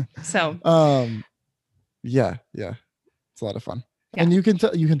 So yeah, it's a lot of fun. And you can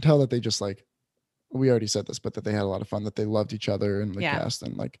tell that they just like, we already said this, but that they had a lot of fun, that they loved each other and the cast,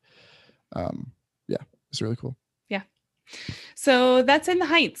 and like it's really cool. So that's In the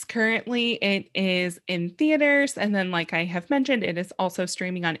Heights. Currently it is in theaters, and then like I have mentioned, it is also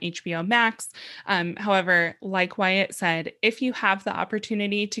streaming on HBO Max. However, like Wyatt said, if you have the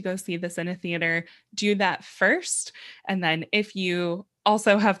opportunity to go see this in a theater, do that first, and then if you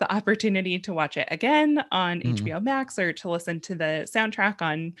also have the opportunity to watch it again on HBO Max or to listen to the soundtrack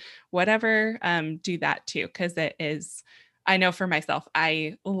on whatever, do that too, because it is, I know for myself,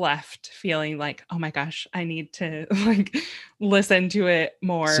 I left feeling like, oh my gosh, I need to like listen to it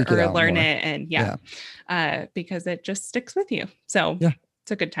more or learn more. It. And because it just sticks with you. So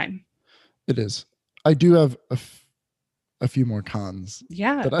it's a good time. It is. I do have a few more cons.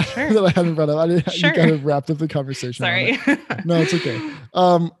 That I haven't brought up. You kind of wrapped up the conversation. Sorry. No, it's okay.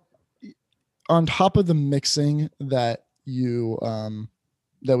 on top of the mixing that you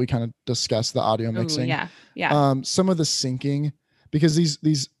that we kind of discussed, the audio mixing. Ooh, yeah. Some of the syncing, because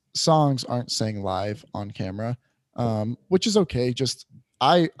these songs aren't sang live on camera, which is okay. Just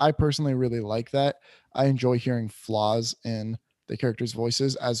I personally really like that. I enjoy hearing flaws in the characters'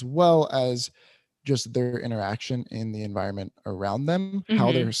 voices as well as just their interaction in the environment around them,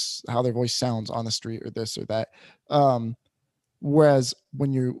 how their voice sounds on the street or this or that. Whereas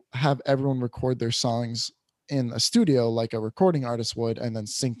when you have everyone record their songs in a studio like a recording artist would and then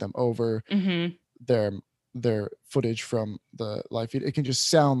sync them over their footage from the live feed, it can just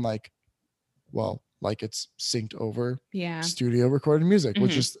sound like, well, like it's synced over studio recorded music,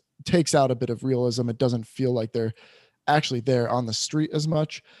 which just takes out a bit of realism. It doesn't feel like they're actually there on the street as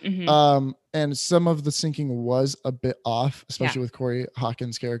much. And some of the syncing was a bit off, especially with Corey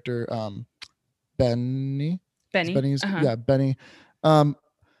Hawkins' character, Benny. Benny.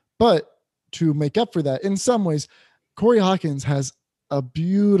 But to make up for that, in some ways, Corey Hawkins has a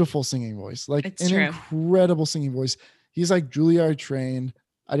beautiful singing voice, like incredible singing voice. He's like Juilliard trained.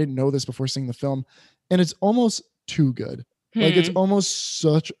 I didn't know this before seeing the film, and it's almost too good. Like it's almost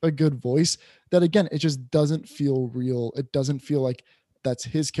such a good voice that, again, it just doesn't feel real. It doesn't feel like that's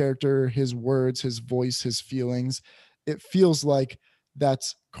his character, his words, his voice, his feelings. It feels like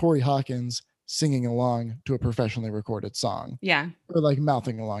that's Corey Hawkins singing along to a professionally recorded song. Or like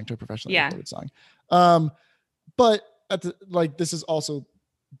mouthing along to a professionally recorded song. But this is also,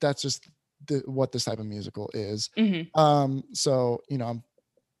 that's just what this type of musical is. So, you know,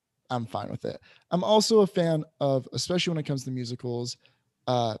 I'm fine with it. I'm also a fan of, especially when it comes to musicals,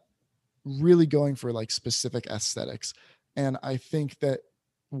 really going for like specific aesthetics. And I think that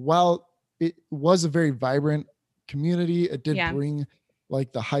while it was a very vibrant community, it did bring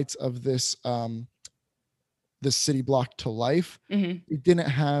like the heights of this this city block to life. It didn't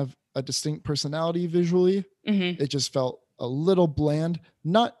have a distinct personality visually. It just felt a little bland,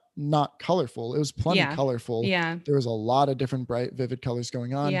 not colorful. It was plenty colorful. There was a lot of different bright, vivid colors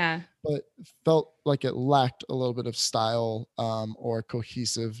going on. But felt like it lacked a little bit of style or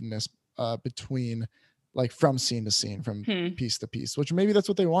cohesiveness between, like, from scene to scene, from piece to piece, which maybe that's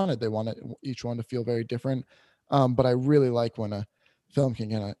what they wanted. They wanted each one to feel very different. But I really like when a film can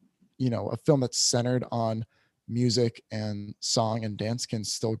get a film that's centered on music and song and dance can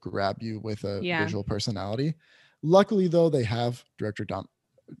still grab you with a visual personality. Luckily, though, they have director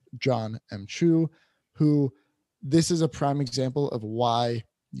John M. Chu, who, this is a prime example of why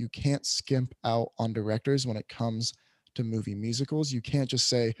you can't skimp out on directors when it comes to movie musicals. You can't just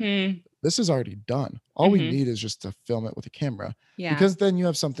say, this is already done. All we need is just to film it with a camera. Because then you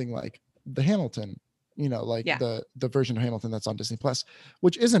have something like the Hamilton, the version of Hamilton that's on Disney Plus,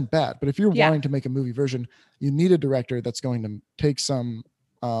 which isn't bad. But if you're wanting to make a movie version, you need a director that's going to take some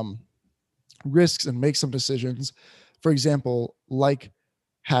risks and make some decisions. For example, like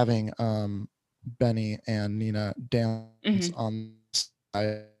having Benny and Nina dance on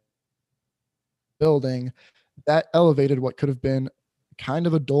the building, that elevated what could have been kind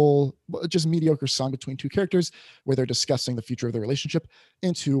of a dull, just mediocre song between two characters where they're discussing the future of their relationship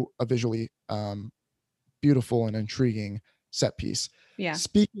into a visually beautiful and intriguing set piece.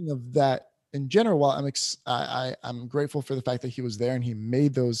 Speaking of that, in general, while I'm grateful for the fact that he was there and he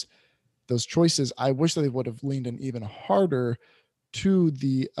made those choices, I wish that they would have leaned in even harder to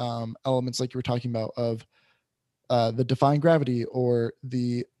the elements like you were talking about of the defying gravity or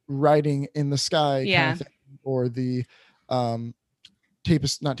the writing in the sky kind of thing, or the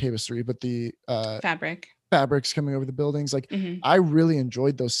not tapestry, but the fabrics coming over the buildings. Like I really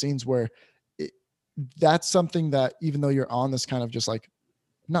enjoyed those scenes where that's something that, even though you're on this kind of just like,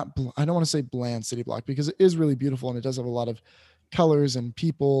 I don't want to say bland city block, because it is really beautiful and it does have a lot of colors and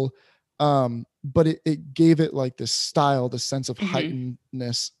people, but it gave it like this style, this sense of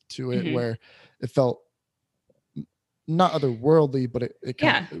heightenedness to it, where it felt not otherworldly, but it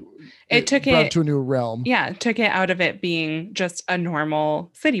took it to a new realm. Took it out of it being just a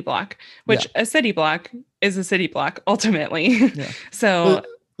normal city block, which a city block is a city block ultimately. So but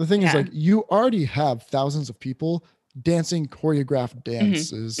the thing is, like, you already have thousands of people dancing choreographed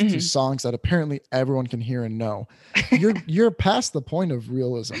dances to songs that apparently everyone can hear and know. You're past the point of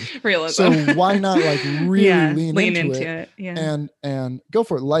realism. So why not like really lean into it and go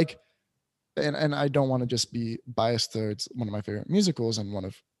for it? Like, and I don't want to just be biased towards one of my favorite musicals and one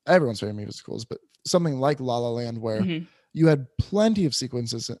of everyone's favorite musicals, but something like La La Land, where you had plenty of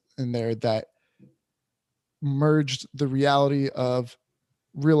sequences in there that merged the reality of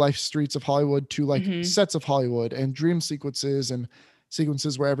real life streets of Hollywood to like sets of Hollywood and dream sequences and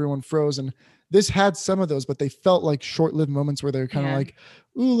sequences where everyone froze. And This had some of those, but they felt like short-lived moments where they're kind of like,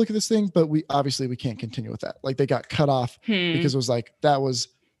 ooh, look at this thing. But we can't continue with that. Like they got cut off because it was like, that was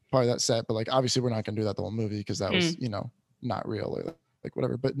part of that set. But like, obviously we're not going to do that the whole movie because that was, not real or like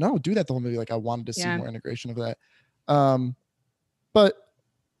whatever. But no, do that the whole movie. Like I wanted to see more integration of that. But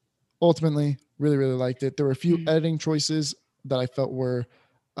ultimately really, really liked it. There were a few editing choices that I felt were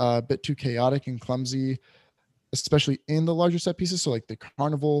a bit too chaotic and clumsy, especially in the larger set pieces. So like the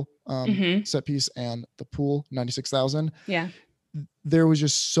carnival set piece and the pool 96,000. Yeah. There was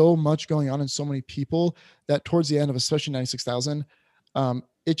just so much going on and so many people that towards the end of especially 96,000,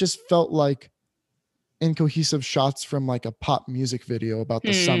 it just felt like incohesive shots from like a pop music video about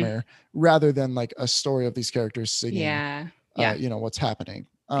the summer rather than like a story of these characters singing, what's happening.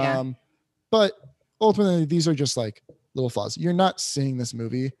 But ultimately these are just like little flaws. You're not seeing this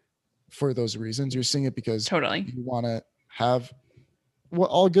movie for those reasons. You're seeing it because you want to have what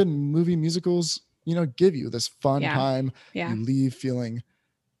all good movie musicals, give you this fun time. You leave feeling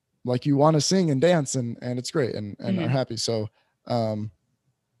like you want to sing and dance and it's great and are happy. So,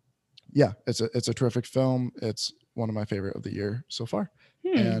 it's a terrific film. It's one of my favorite of the year so far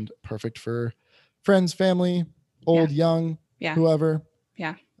and perfect for friends, family, old, young, whoever.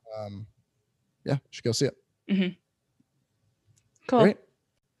 Yeah. Should go see it. Cool. Great.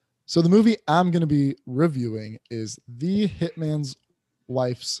 So the movie I'm going to be reviewing is The Hitman's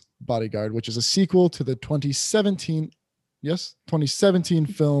Wife's Bodyguard, which is a sequel to the 2017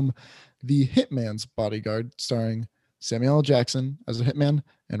 film The Hitman's Bodyguard, starring Samuel L. Jackson as a hitman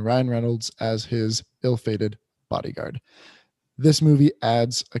and Ryan Reynolds as his ill-fated bodyguard. This movie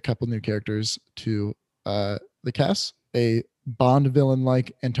adds a couple new characters to the cast. A Bond villain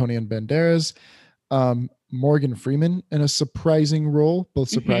like Antonio Banderas, Morgan Freeman in a surprising role, both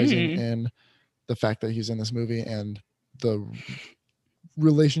surprising in the fact that he's in this movie and the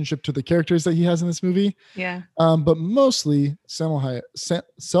relationship to the characters that he has in this movie. Yeah. But mostly Selma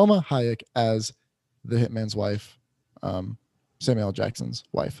Hayek as the hitman's wife, Samuel L. Jackson's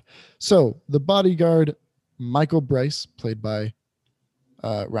wife. So the bodyguard, Michael Bryce, played by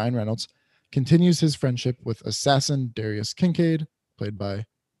Ryan Reynolds, continues his friendship with assassin Darius Kincaid, played by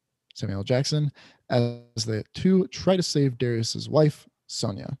Samuel L. Jackson, as the two try to save Darius's wife,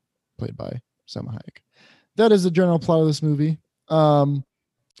 Sonia, played by Selma Hayek. That is the general plot of this movie. And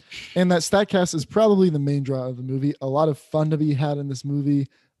that StatCast is probably the main draw of the movie. A lot of fun to be had in this movie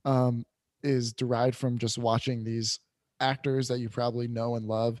is derived from just watching these actors that you probably know and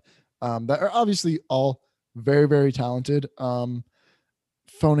love that are obviously all very, very talented,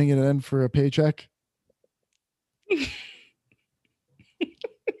 phoning it in for a paycheck.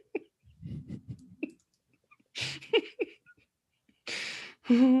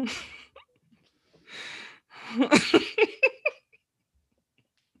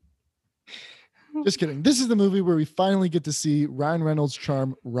 Just kidding. This is the movie where we finally get to see Ryan Reynolds'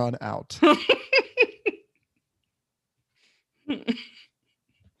 charm run out.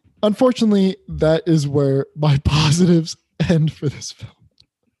 Unfortunately, that is where my positives end for this film.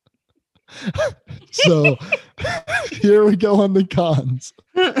 So here we go on the cons.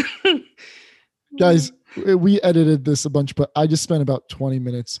 Guys, we edited this a bunch, but I just spent about 20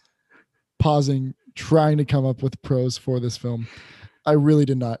 minutes pausing, trying to come up with pros for this film. I really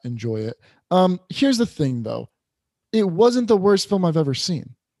did not enjoy it. Here's the thing though. It wasn't the worst film I've ever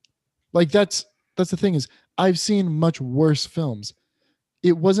seen. Like that's the thing is I've seen much worse films.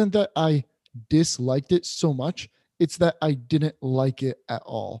 It wasn't that I disliked it so much. It's that I didn't like it at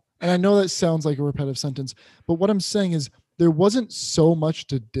all. And I know that sounds like a repetitive sentence, but what I'm saying is there wasn't so much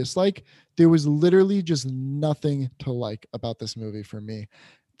to dislike. There was literally just nothing to like about this movie for me,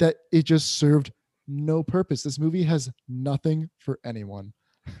 that it just served no purpose. This movie has nothing for anyone.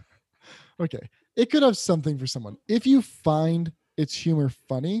 Okay. It could have something for someone. If you find its humor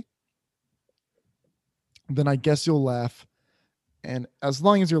funny, then I guess you'll laugh. And as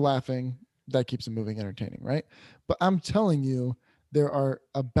long as you're laughing, that keeps the movie entertaining, right? But I'm telling you, there are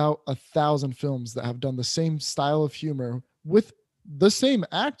about 1,000 films that have done the same style of humor with the same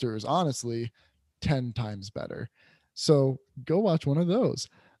actors, honestly, 10 times better. So go watch one of those.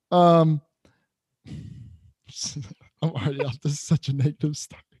 I'm already off to such a negative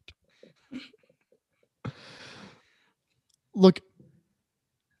start. Look,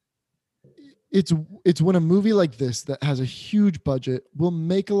 it's when a movie like this that has a huge budget will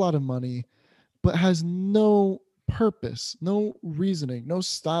make a lot of money, but has no purpose, no reasoning, no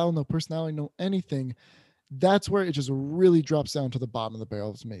style, no personality, no anything. That's where it just really drops down to the bottom of the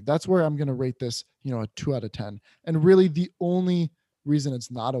barrel to me. That's where I'm going to rate this, a 2 out of 10. And really the only reason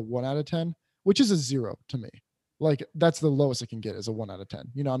it's not a 1 out of 10, which is a 0 to me, Like that's the lowest it can get is a 1 out of 10.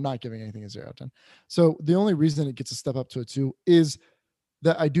 You know, I'm not giving anything a 0 out of 10. So the only reason it gets a step up to a 2 is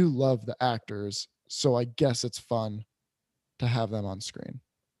that I do love the actors. So I guess it's fun to have them on screen.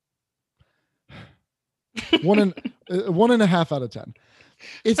 1.5 out of 10.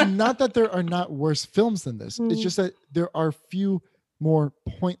 It's not that there are not worse films than this. It's just that there are few more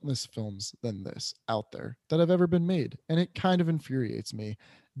pointless films than this out there that have ever been made. And it kind of infuriates me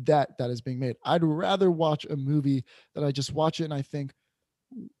that is being made. I'd rather watch a movie that I just watch it and I think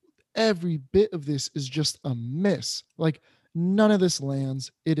every bit of this is just a miss. Like none of this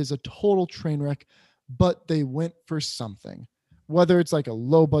lands. It is a total train wreck, but they went for something. Whether it's like a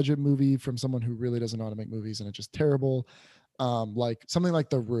low budget movie from someone who really doesn't know how to make movies and it's just terrible, like something like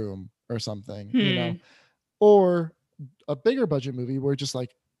The Room or something, you know, or a bigger budget movie where just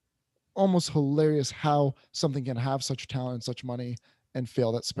like almost hilarious how something can have such talent and such money and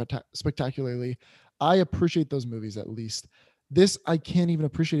fail that spectacularly. I appreciate those movies at least. This, I can't even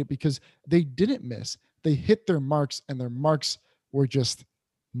appreciate it because they didn't miss. They hit their marks and their marks were just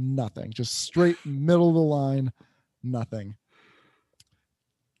nothing, just straight middle of the line, nothing.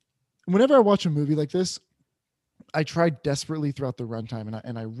 Whenever I watch a movie like this, I tried desperately throughout the runtime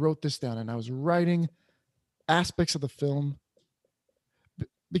and I wrote this down and I was writing aspects of the film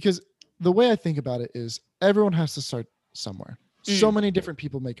because the way I think about it is everyone has to start somewhere. So many different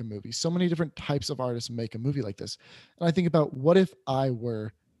people make a movie. So many different types of artists make a movie like this. And I think about what if I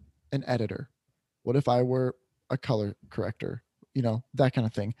were an editor? What if I were a color corrector? You know, that kind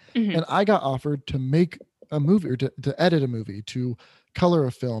of thing. And I got offered to make a movie or to edit a movie, to color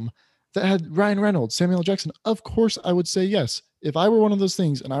a film that had Ryan Reynolds, Samuel L. Jackson. Of course, I would say yes. If I were one of those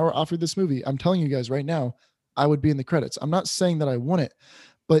things and I were offered this movie, I'm telling you guys right now, I would be in the credits. I'm not saying that I want it,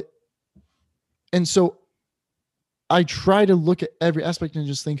 but, and so I try to look at every aspect and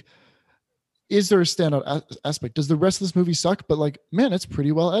just think, is there a standout aspect? Does the rest of this movie suck? But like, man, it's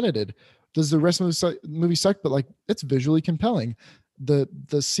pretty well edited. Does the rest of the movie suck? But like, it's visually compelling.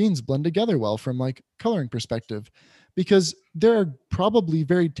 The scenes blend together well from like coloring perspective, because there are probably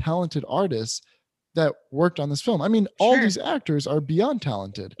very talented artists that worked on this film. I mean, all these actors are beyond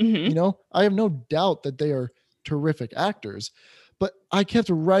talented. You know, I have no doubt that they are terrific actors, but I kept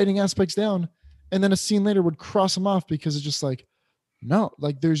writing aspects down and then a scene later would cross them off because it's just like, no,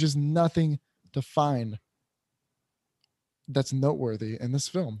 like there's just nothing to find that's noteworthy in this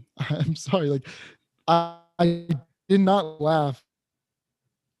film. I'm sorry. Like I did not laugh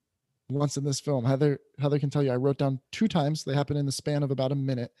once in this film. Heather can tell you, I wrote down 2 times. They happened in the span of about a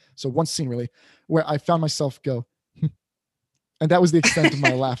minute. So one scene really where I found myself go, and that was the extent of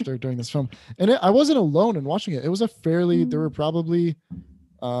my laughter during this film. And I wasn't alone in watching it. It was a fairly, there were probably,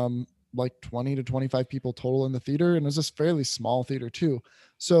 like 20 to 25 people total in the theater. And it was this fairly small theater too.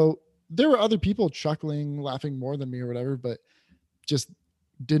 So there were other people chuckling, laughing more than me or whatever, but just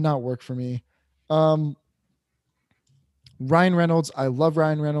did not work for me. Ryan Reynolds, I love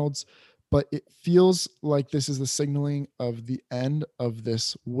Ryan Reynolds, but it feels like this is the signaling of the end of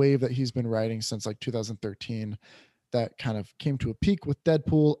this wave that he's been riding since like 2013. That kind of came to a peak with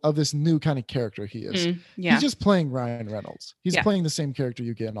Deadpool, of this new kind of character he is. He's just playing Ryan Reynolds. He's playing the same character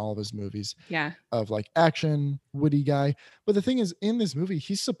you get in all of his movies. Of like action, witty guy. But the thing is, in this movie,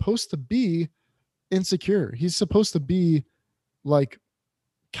 he's supposed to be insecure. He's supposed to be like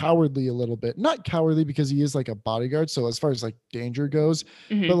cowardly a little bit. Not cowardly because he is like a bodyguard. So as far as like danger goes,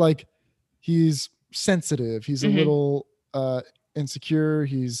 but like he's sensitive. He's a little insecure.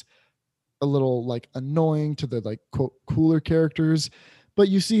 He's a little like annoying to the like quote cooler characters, but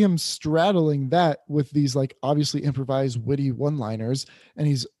you see him straddling that with these like obviously improvised witty one-liners, and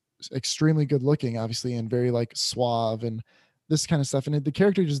he's extremely good looking obviously and very like suave and this kind of stuff, and the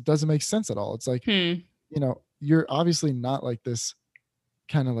character just doesn't make sense at all. It's like, you know, you're obviously not like this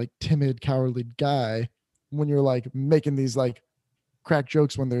kind of like timid cowardly guy when you're like making these like crack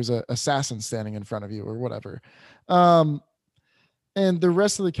jokes when there's a assassin standing in front of you or whatever. And the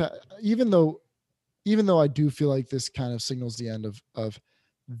rest of the even though I do feel like this kind of signals the end of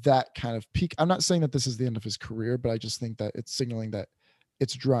that kind of peak. I'm not saying that this is the end of his career, but I just think that it's signaling that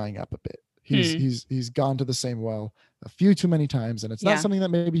it's drying up a bit. He's gone to the same well a few too many times, and it's not something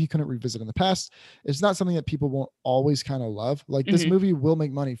that maybe he couldn't revisit in the past. It's not something that people won't always kind of love. Like this movie will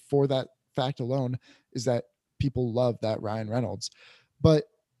make money for that fact alone, is that people love that Ryan Reynolds, but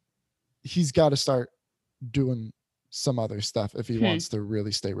he's got to start doing some other stuff if he wants to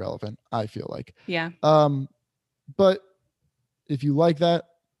really stay relevant, I feel like. But if you like that,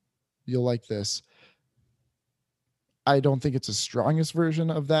 you'll like this. I don't think it's the strongest version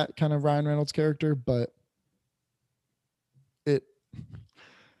of that kind of Ryan Reynolds character, but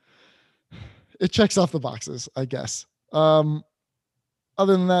it checks off the boxes, I guess. Other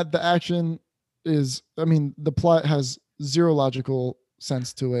than that, the action is, I mean, the plot has zero logical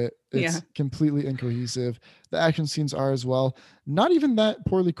sense to it. It's completely incohesive. The action scenes are as well. Not even that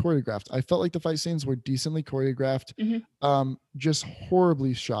poorly choreographed. I felt like the fight scenes were decently choreographed, just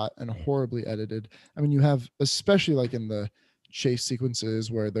horribly shot and horribly edited. I mean, you have, especially like in the chase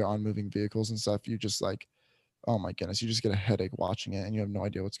sequences where they're on moving vehicles and stuff, you just like, oh my goodness, you just get a headache watching it and you have no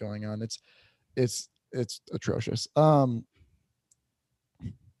idea what's going on. It's atrocious.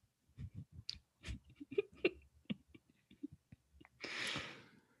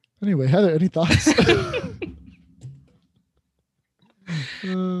 Anyway, Heather, any thoughts?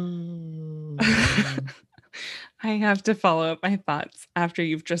 I have to follow up my thoughts after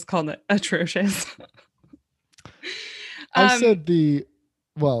you've just called it atrocious. I said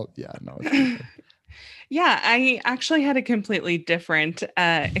well, yeah, no. Yeah, I actually had a completely different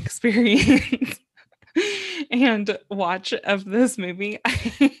experience and watch of this movie.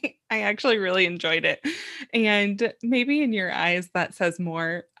 I actually really enjoyed it. And maybe in your eyes that says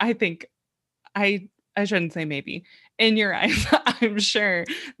more. I think I shouldn't say maybe. In your eyes, I'm sure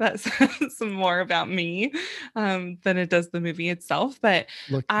that says some more about me than it does the movie itself. But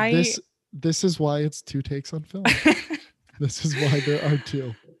look, this is why it's 2 takes on film. This is why there are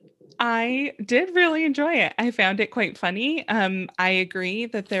 2. I did really enjoy it. I found it quite funny. I agree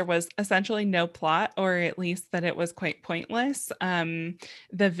that there was essentially no plot, or at least that it was quite pointless. The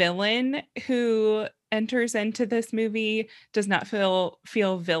villain who enters into this movie does not feel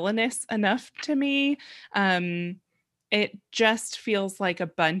villainous enough to me. It just feels like a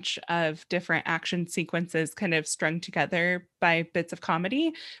bunch of different action sequences kind of strung together by bits of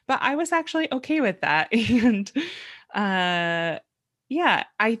comedy, but I was actually okay with that. And yeah,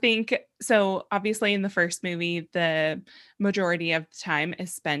 I think so. Obviously, in the first movie, the majority of the time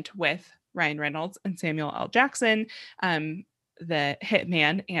is spent with Ryan Reynolds and Samuel L. Jackson, the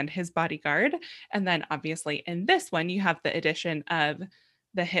hitman and his bodyguard. And then, obviously, in this one, you have the addition of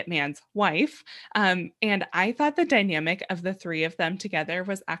the hitman's wife. And I thought the dynamic of the 3 of them together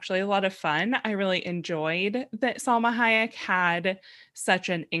was actually a lot of fun. I really enjoyed that Salma Hayek had such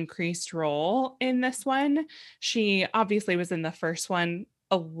an increased role in this one. She obviously was in the first one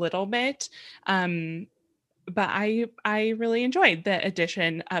a little bit. But I really enjoyed the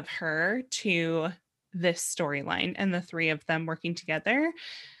addition of her to this storyline and the 3 of them working together.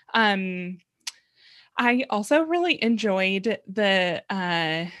 I also really enjoyed the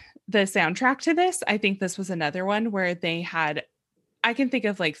soundtrack to this. I think this was another one where they had, I can think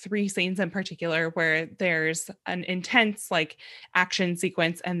of like 3 scenes in particular where there's an intense like action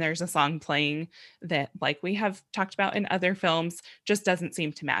sequence and there's a song playing that, like we have talked about in other films, just doesn't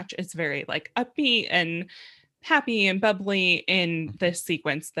seem to match. It's very like upbeat and happy and bubbly in this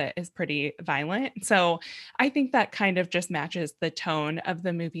sequence that is pretty violent. So I think that kind of just matches the tone of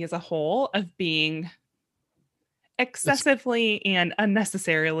the movie as a whole, of being excessively and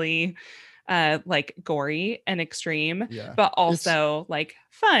unnecessarily like gory and extreme, but also like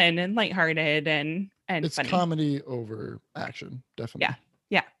fun and lighthearted and it's funny. Comedy over action, definitely.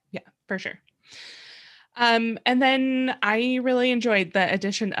 Yeah, for sure. And then I really enjoyed the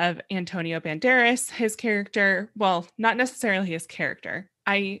addition of Antonio Banderas, his character. Well, not necessarily his character.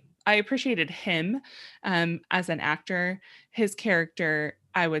 I appreciated him as an actor. His character,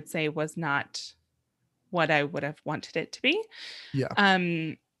 I would say, was not what I would have wanted it to be. Yeah.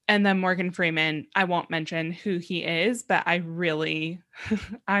 And then Morgan Freeman, I won't mention who he is, but I really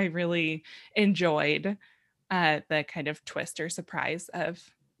enjoyed the kind of twist or surprise of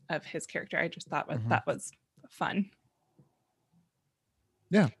his character. I just thought that was fun.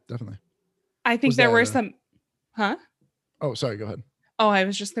 Yeah, definitely. I think there were some, Oh, sorry, go ahead. Oh, I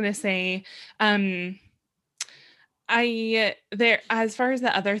was just going to say, as far as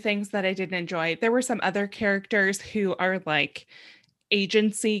the other things that I didn't enjoy, there were some other characters who are like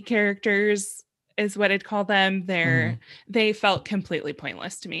agency characters is what I'd call them. They felt completely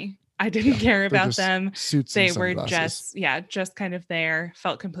pointless to me. I didn't care about them. They were just kind of there,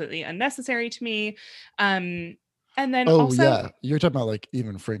 felt completely unnecessary to me. And then you're talking about like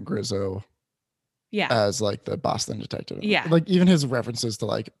even Frank Grizzo as like the Boston detective. Like even his references to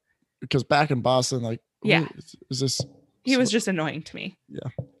like, because back in Boston, like is this he was just annoying to me.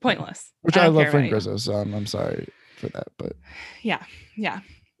 Pointless. Which I love Frank Grizzo, so I'm sorry for that, but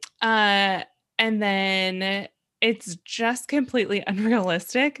and then it's just completely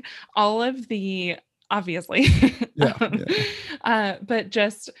unrealistic. All of the, obviously, but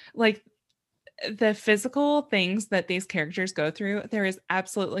just like the physical things that these characters go through, there is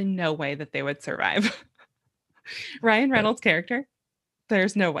absolutely no way that they would survive. Ryan Reynolds' character,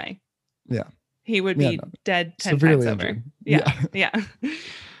 there's no way. Yeah. He would be dead 10 severely times injured. over.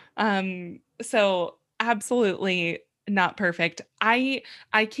 Yeah. So absolutely not perfect. I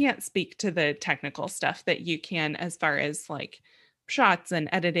can't speak to the technical stuff that you can as far as like shots and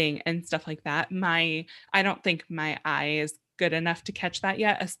editing and stuff like that. I don't think my eye is good enough to catch that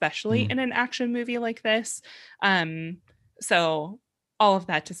yet, especially in an action movie like this. So all of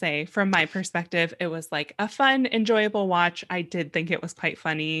that to say, from my perspective, it was like a fun, enjoyable watch. I did think it was quite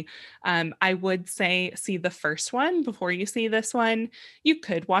funny. I would say see the first one before you see this one. You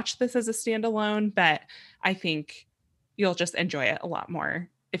could watch this as a standalone, but I think you'll just enjoy it a lot more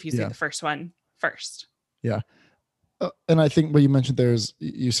if you see the first one first. Yeah. And I think what you mentioned there is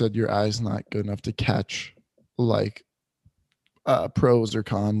you said your eye's not good enough to catch like pros or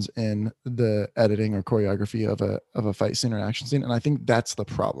cons in the editing or choreography of a fight scene or an action scene. And I think that's the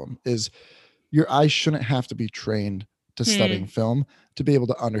problem is your eyes shouldn't have to be trained to studying film to be able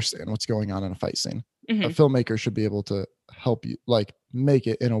to understand what's going on in a fight scene. A filmmaker should be able to help you like make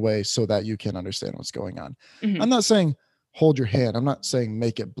it in a way so that you can understand what's going on. I'm not saying hold your hand. I'm not saying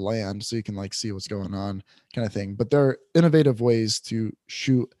make it bland so you can like see what's going on kind of thing, but there are innovative ways to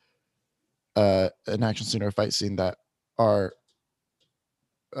shoot an action scene or a fight scene that are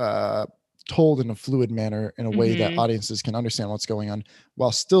told in a fluid manner in a way that audiences can understand what's going on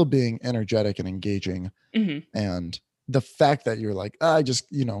while still being energetic and engaging. And the fact that you're like, I just,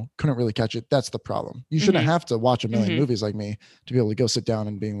 couldn't really catch it. That's the problem. You shouldn't have to watch a million movies like me to be able to go sit down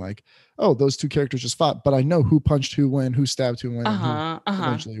and being like, oh, those two characters just fought, but I know who punched who when, who stabbed who when, and who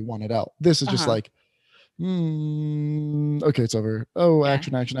eventually won it out. This is just like, okay, it's over. Oh,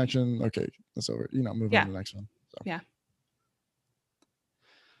 action. Okay, that's over. Move on to the next one. So. Yeah.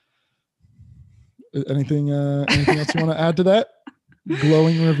 Anything else you want to add to that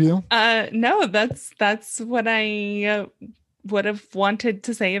glowing review? No, that's what I would have wanted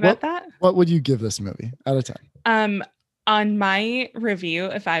to say about that. What would you give this movie out of 10? On my review,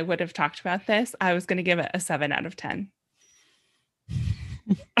 if I would have talked about this, I was going to give it a 7 out of 10.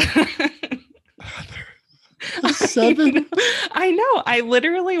 7? I know. I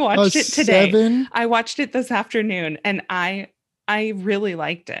literally watched it today. 7? I watched it this afternoon and I really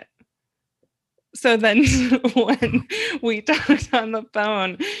liked it. So then when we talked on the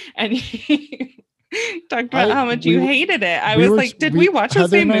phone and he talked about how much you hated it, I was like, did we watch the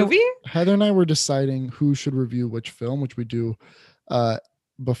same movie? Heather and I were deciding who should review which film, which we do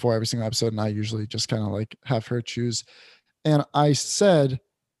before every single episode. And I usually just kind of like have her choose. And I said,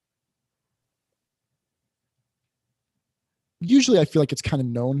 usually I feel like it's kind of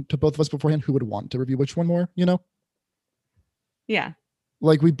known to both of us beforehand who would want to review which one more, Yeah.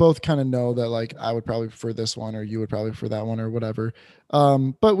 Like we both kind of know that like I would probably prefer this one or you would probably prefer that one or whatever.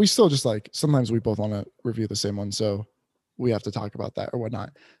 But we still just like sometimes we both want to review the same one. So we have to talk about that or whatnot.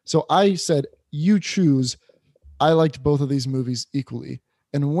 So I said, you choose. I liked both of these movies equally.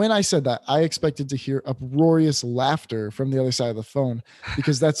 And when I said that, I expected to hear uproarious laughter from the other side of the phone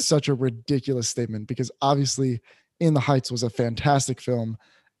because that's such a ridiculous statement because obviously In the Heights was a fantastic film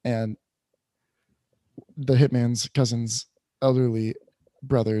and the hitman's cousin's elderly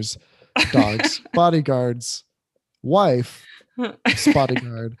brother's dog's bodyguard's wife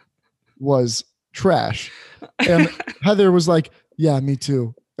bodyguard was trash. And Heather was like, yeah, me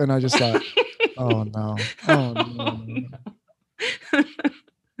too. And I just thought, oh no.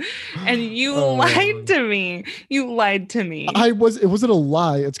 And you lied to me. You lied to me. It wasn't a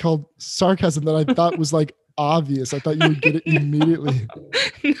lie. It's called sarcasm that I thought was like obvious. I thought you would get it immediately.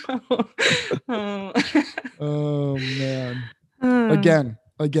 No. Oh man.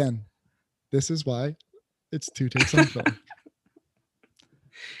 Again, this is why it's 2 takes on film.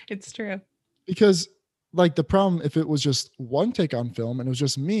 It's true. Because like the problem, if it was just 1 take on film and it was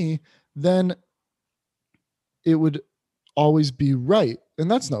just me, then it would always be right. And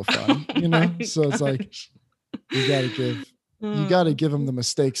that's no fun, So it's like, you gotta give them the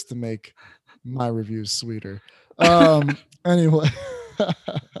mistakes to make my reviews sweeter. Anyway.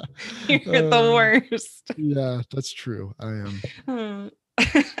 You're the worst. Yeah, that's true. I am.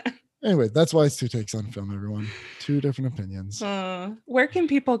 Anyway, that's why it's 2 takes on film, everyone. 2 different opinions. Where can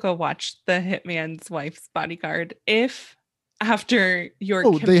people go watch The Hitman's Wife's Bodyguard if after your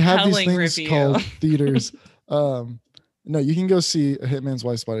compelling they have these things review called theaters? No, you can go see A Hitman's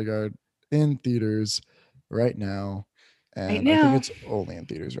Wife's Bodyguard in theaters right now. And I think it's only in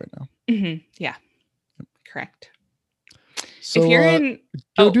theaters right now. Yeah, correct. So if you're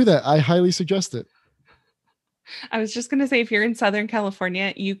go do that. I highly suggest it. I was just going to say, if you're in Southern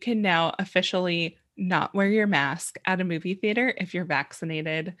California, you can now officially not wear your mask at a movie theater if you're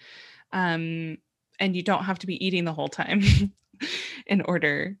vaccinated. And you don't have to be eating the whole time in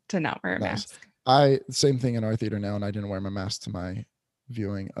order to not wear a mask. Same thing in our theater now, and I didn't wear my mask to my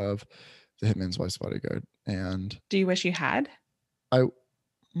viewing of The Hitman's Wife's Bodyguard. And do you wish you had?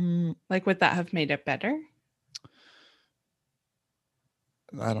 Like, would that have made it better?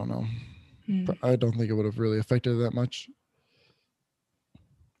 I don't know. I don't think it would have really affected it that much.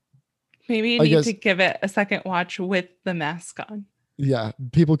 Maybe you need to give it a second watch with the mask on. Yeah,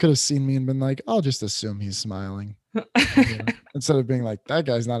 people could have seen me and been like, I'll just assume he's smiling. Instead of being like, that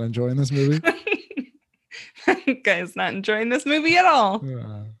guy's not enjoying this movie. That guy's not enjoying this movie at all.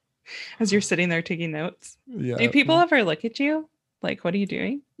 As you're sitting there taking notes. Yeah. Do people ever look at you? Like, what are you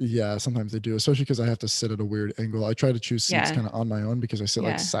doing? Yeah, sometimes they do, especially because I have to sit at a weird angle. I try to choose seats kind of on my own because I sit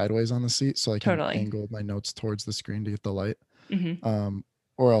like sideways on the seat, so I can angle my notes towards the screen to get the light.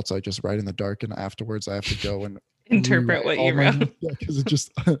 Or else I just write in the dark, and afterwards I have to go and interpret what you wrote. Yeah, because it's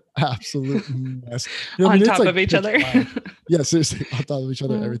just absolute mess. On top of each other. Yeah, seriously, on top of each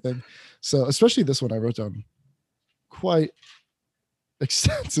other, everything. So especially this one, I wrote down quite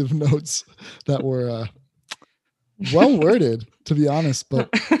extensive notes that were well worded, to be honest,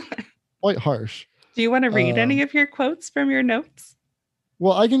 but quite harsh. Do you want to read any of your quotes from your notes?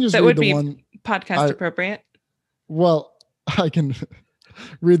 Well, I can just read the one podcast appropriate. Well, I can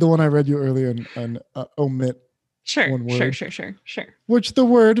read the one I read you earlier and omit one word. Sure. Which the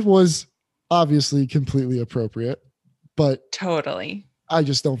word was obviously completely appropriate, but totally. I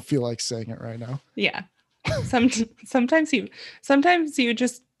just don't feel like saying it right now. Yeah. Sometimes you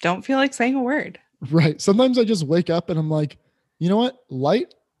just don't feel like saying a word. Right. Sometimes I just wake up and I'm like, you know what?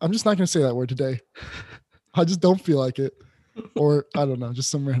 Light? I'm just not going to say that word today. I just don't feel like it. Or I don't know,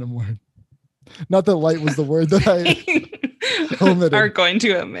 just some random word. Not that light was the word that I omitted. Are going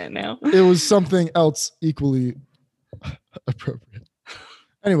to omit now. It was something else equally appropriate.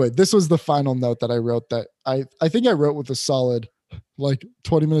 Anyway, this was the final note that I wrote that I think I wrote with a solid like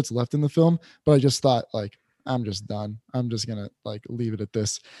 20 minutes left in the film, but I just thought like, I'm just done. I'm just going to like leave it at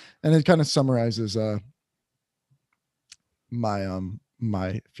this. And it kind of summarizes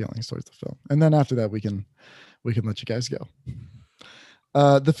my feelings towards the film. And then after that, we can let you guys go.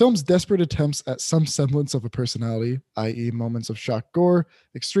 The film's desperate attempts at some semblance of a personality, i.e. moments of shock gore,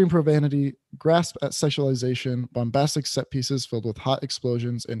 extreme profanity, grasp at sexualization, bombastic set pieces filled with hot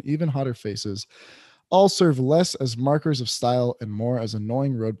explosions, and even hotter faces, all serve less as markers of style and more as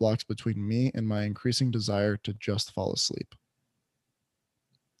annoying roadblocks between me and my increasing desire to just fall asleep.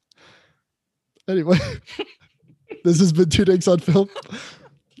 Anyway, this has been Two Takes on Film.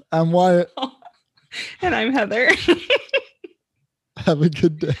 I'm Wyatt. And I'm Heather. Have a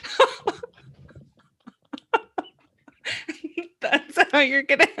good day. That's how you're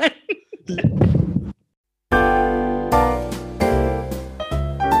going to end.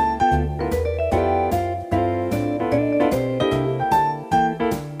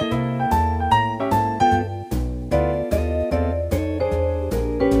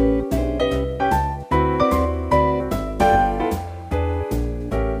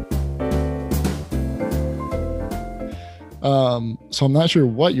 So I'm not sure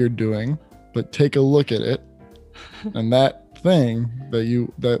what you're doing, but take a look at it. And that thing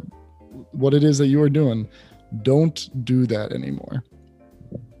what it is that you are doing, don't do that anymore.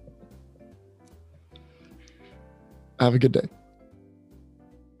 Have a good day.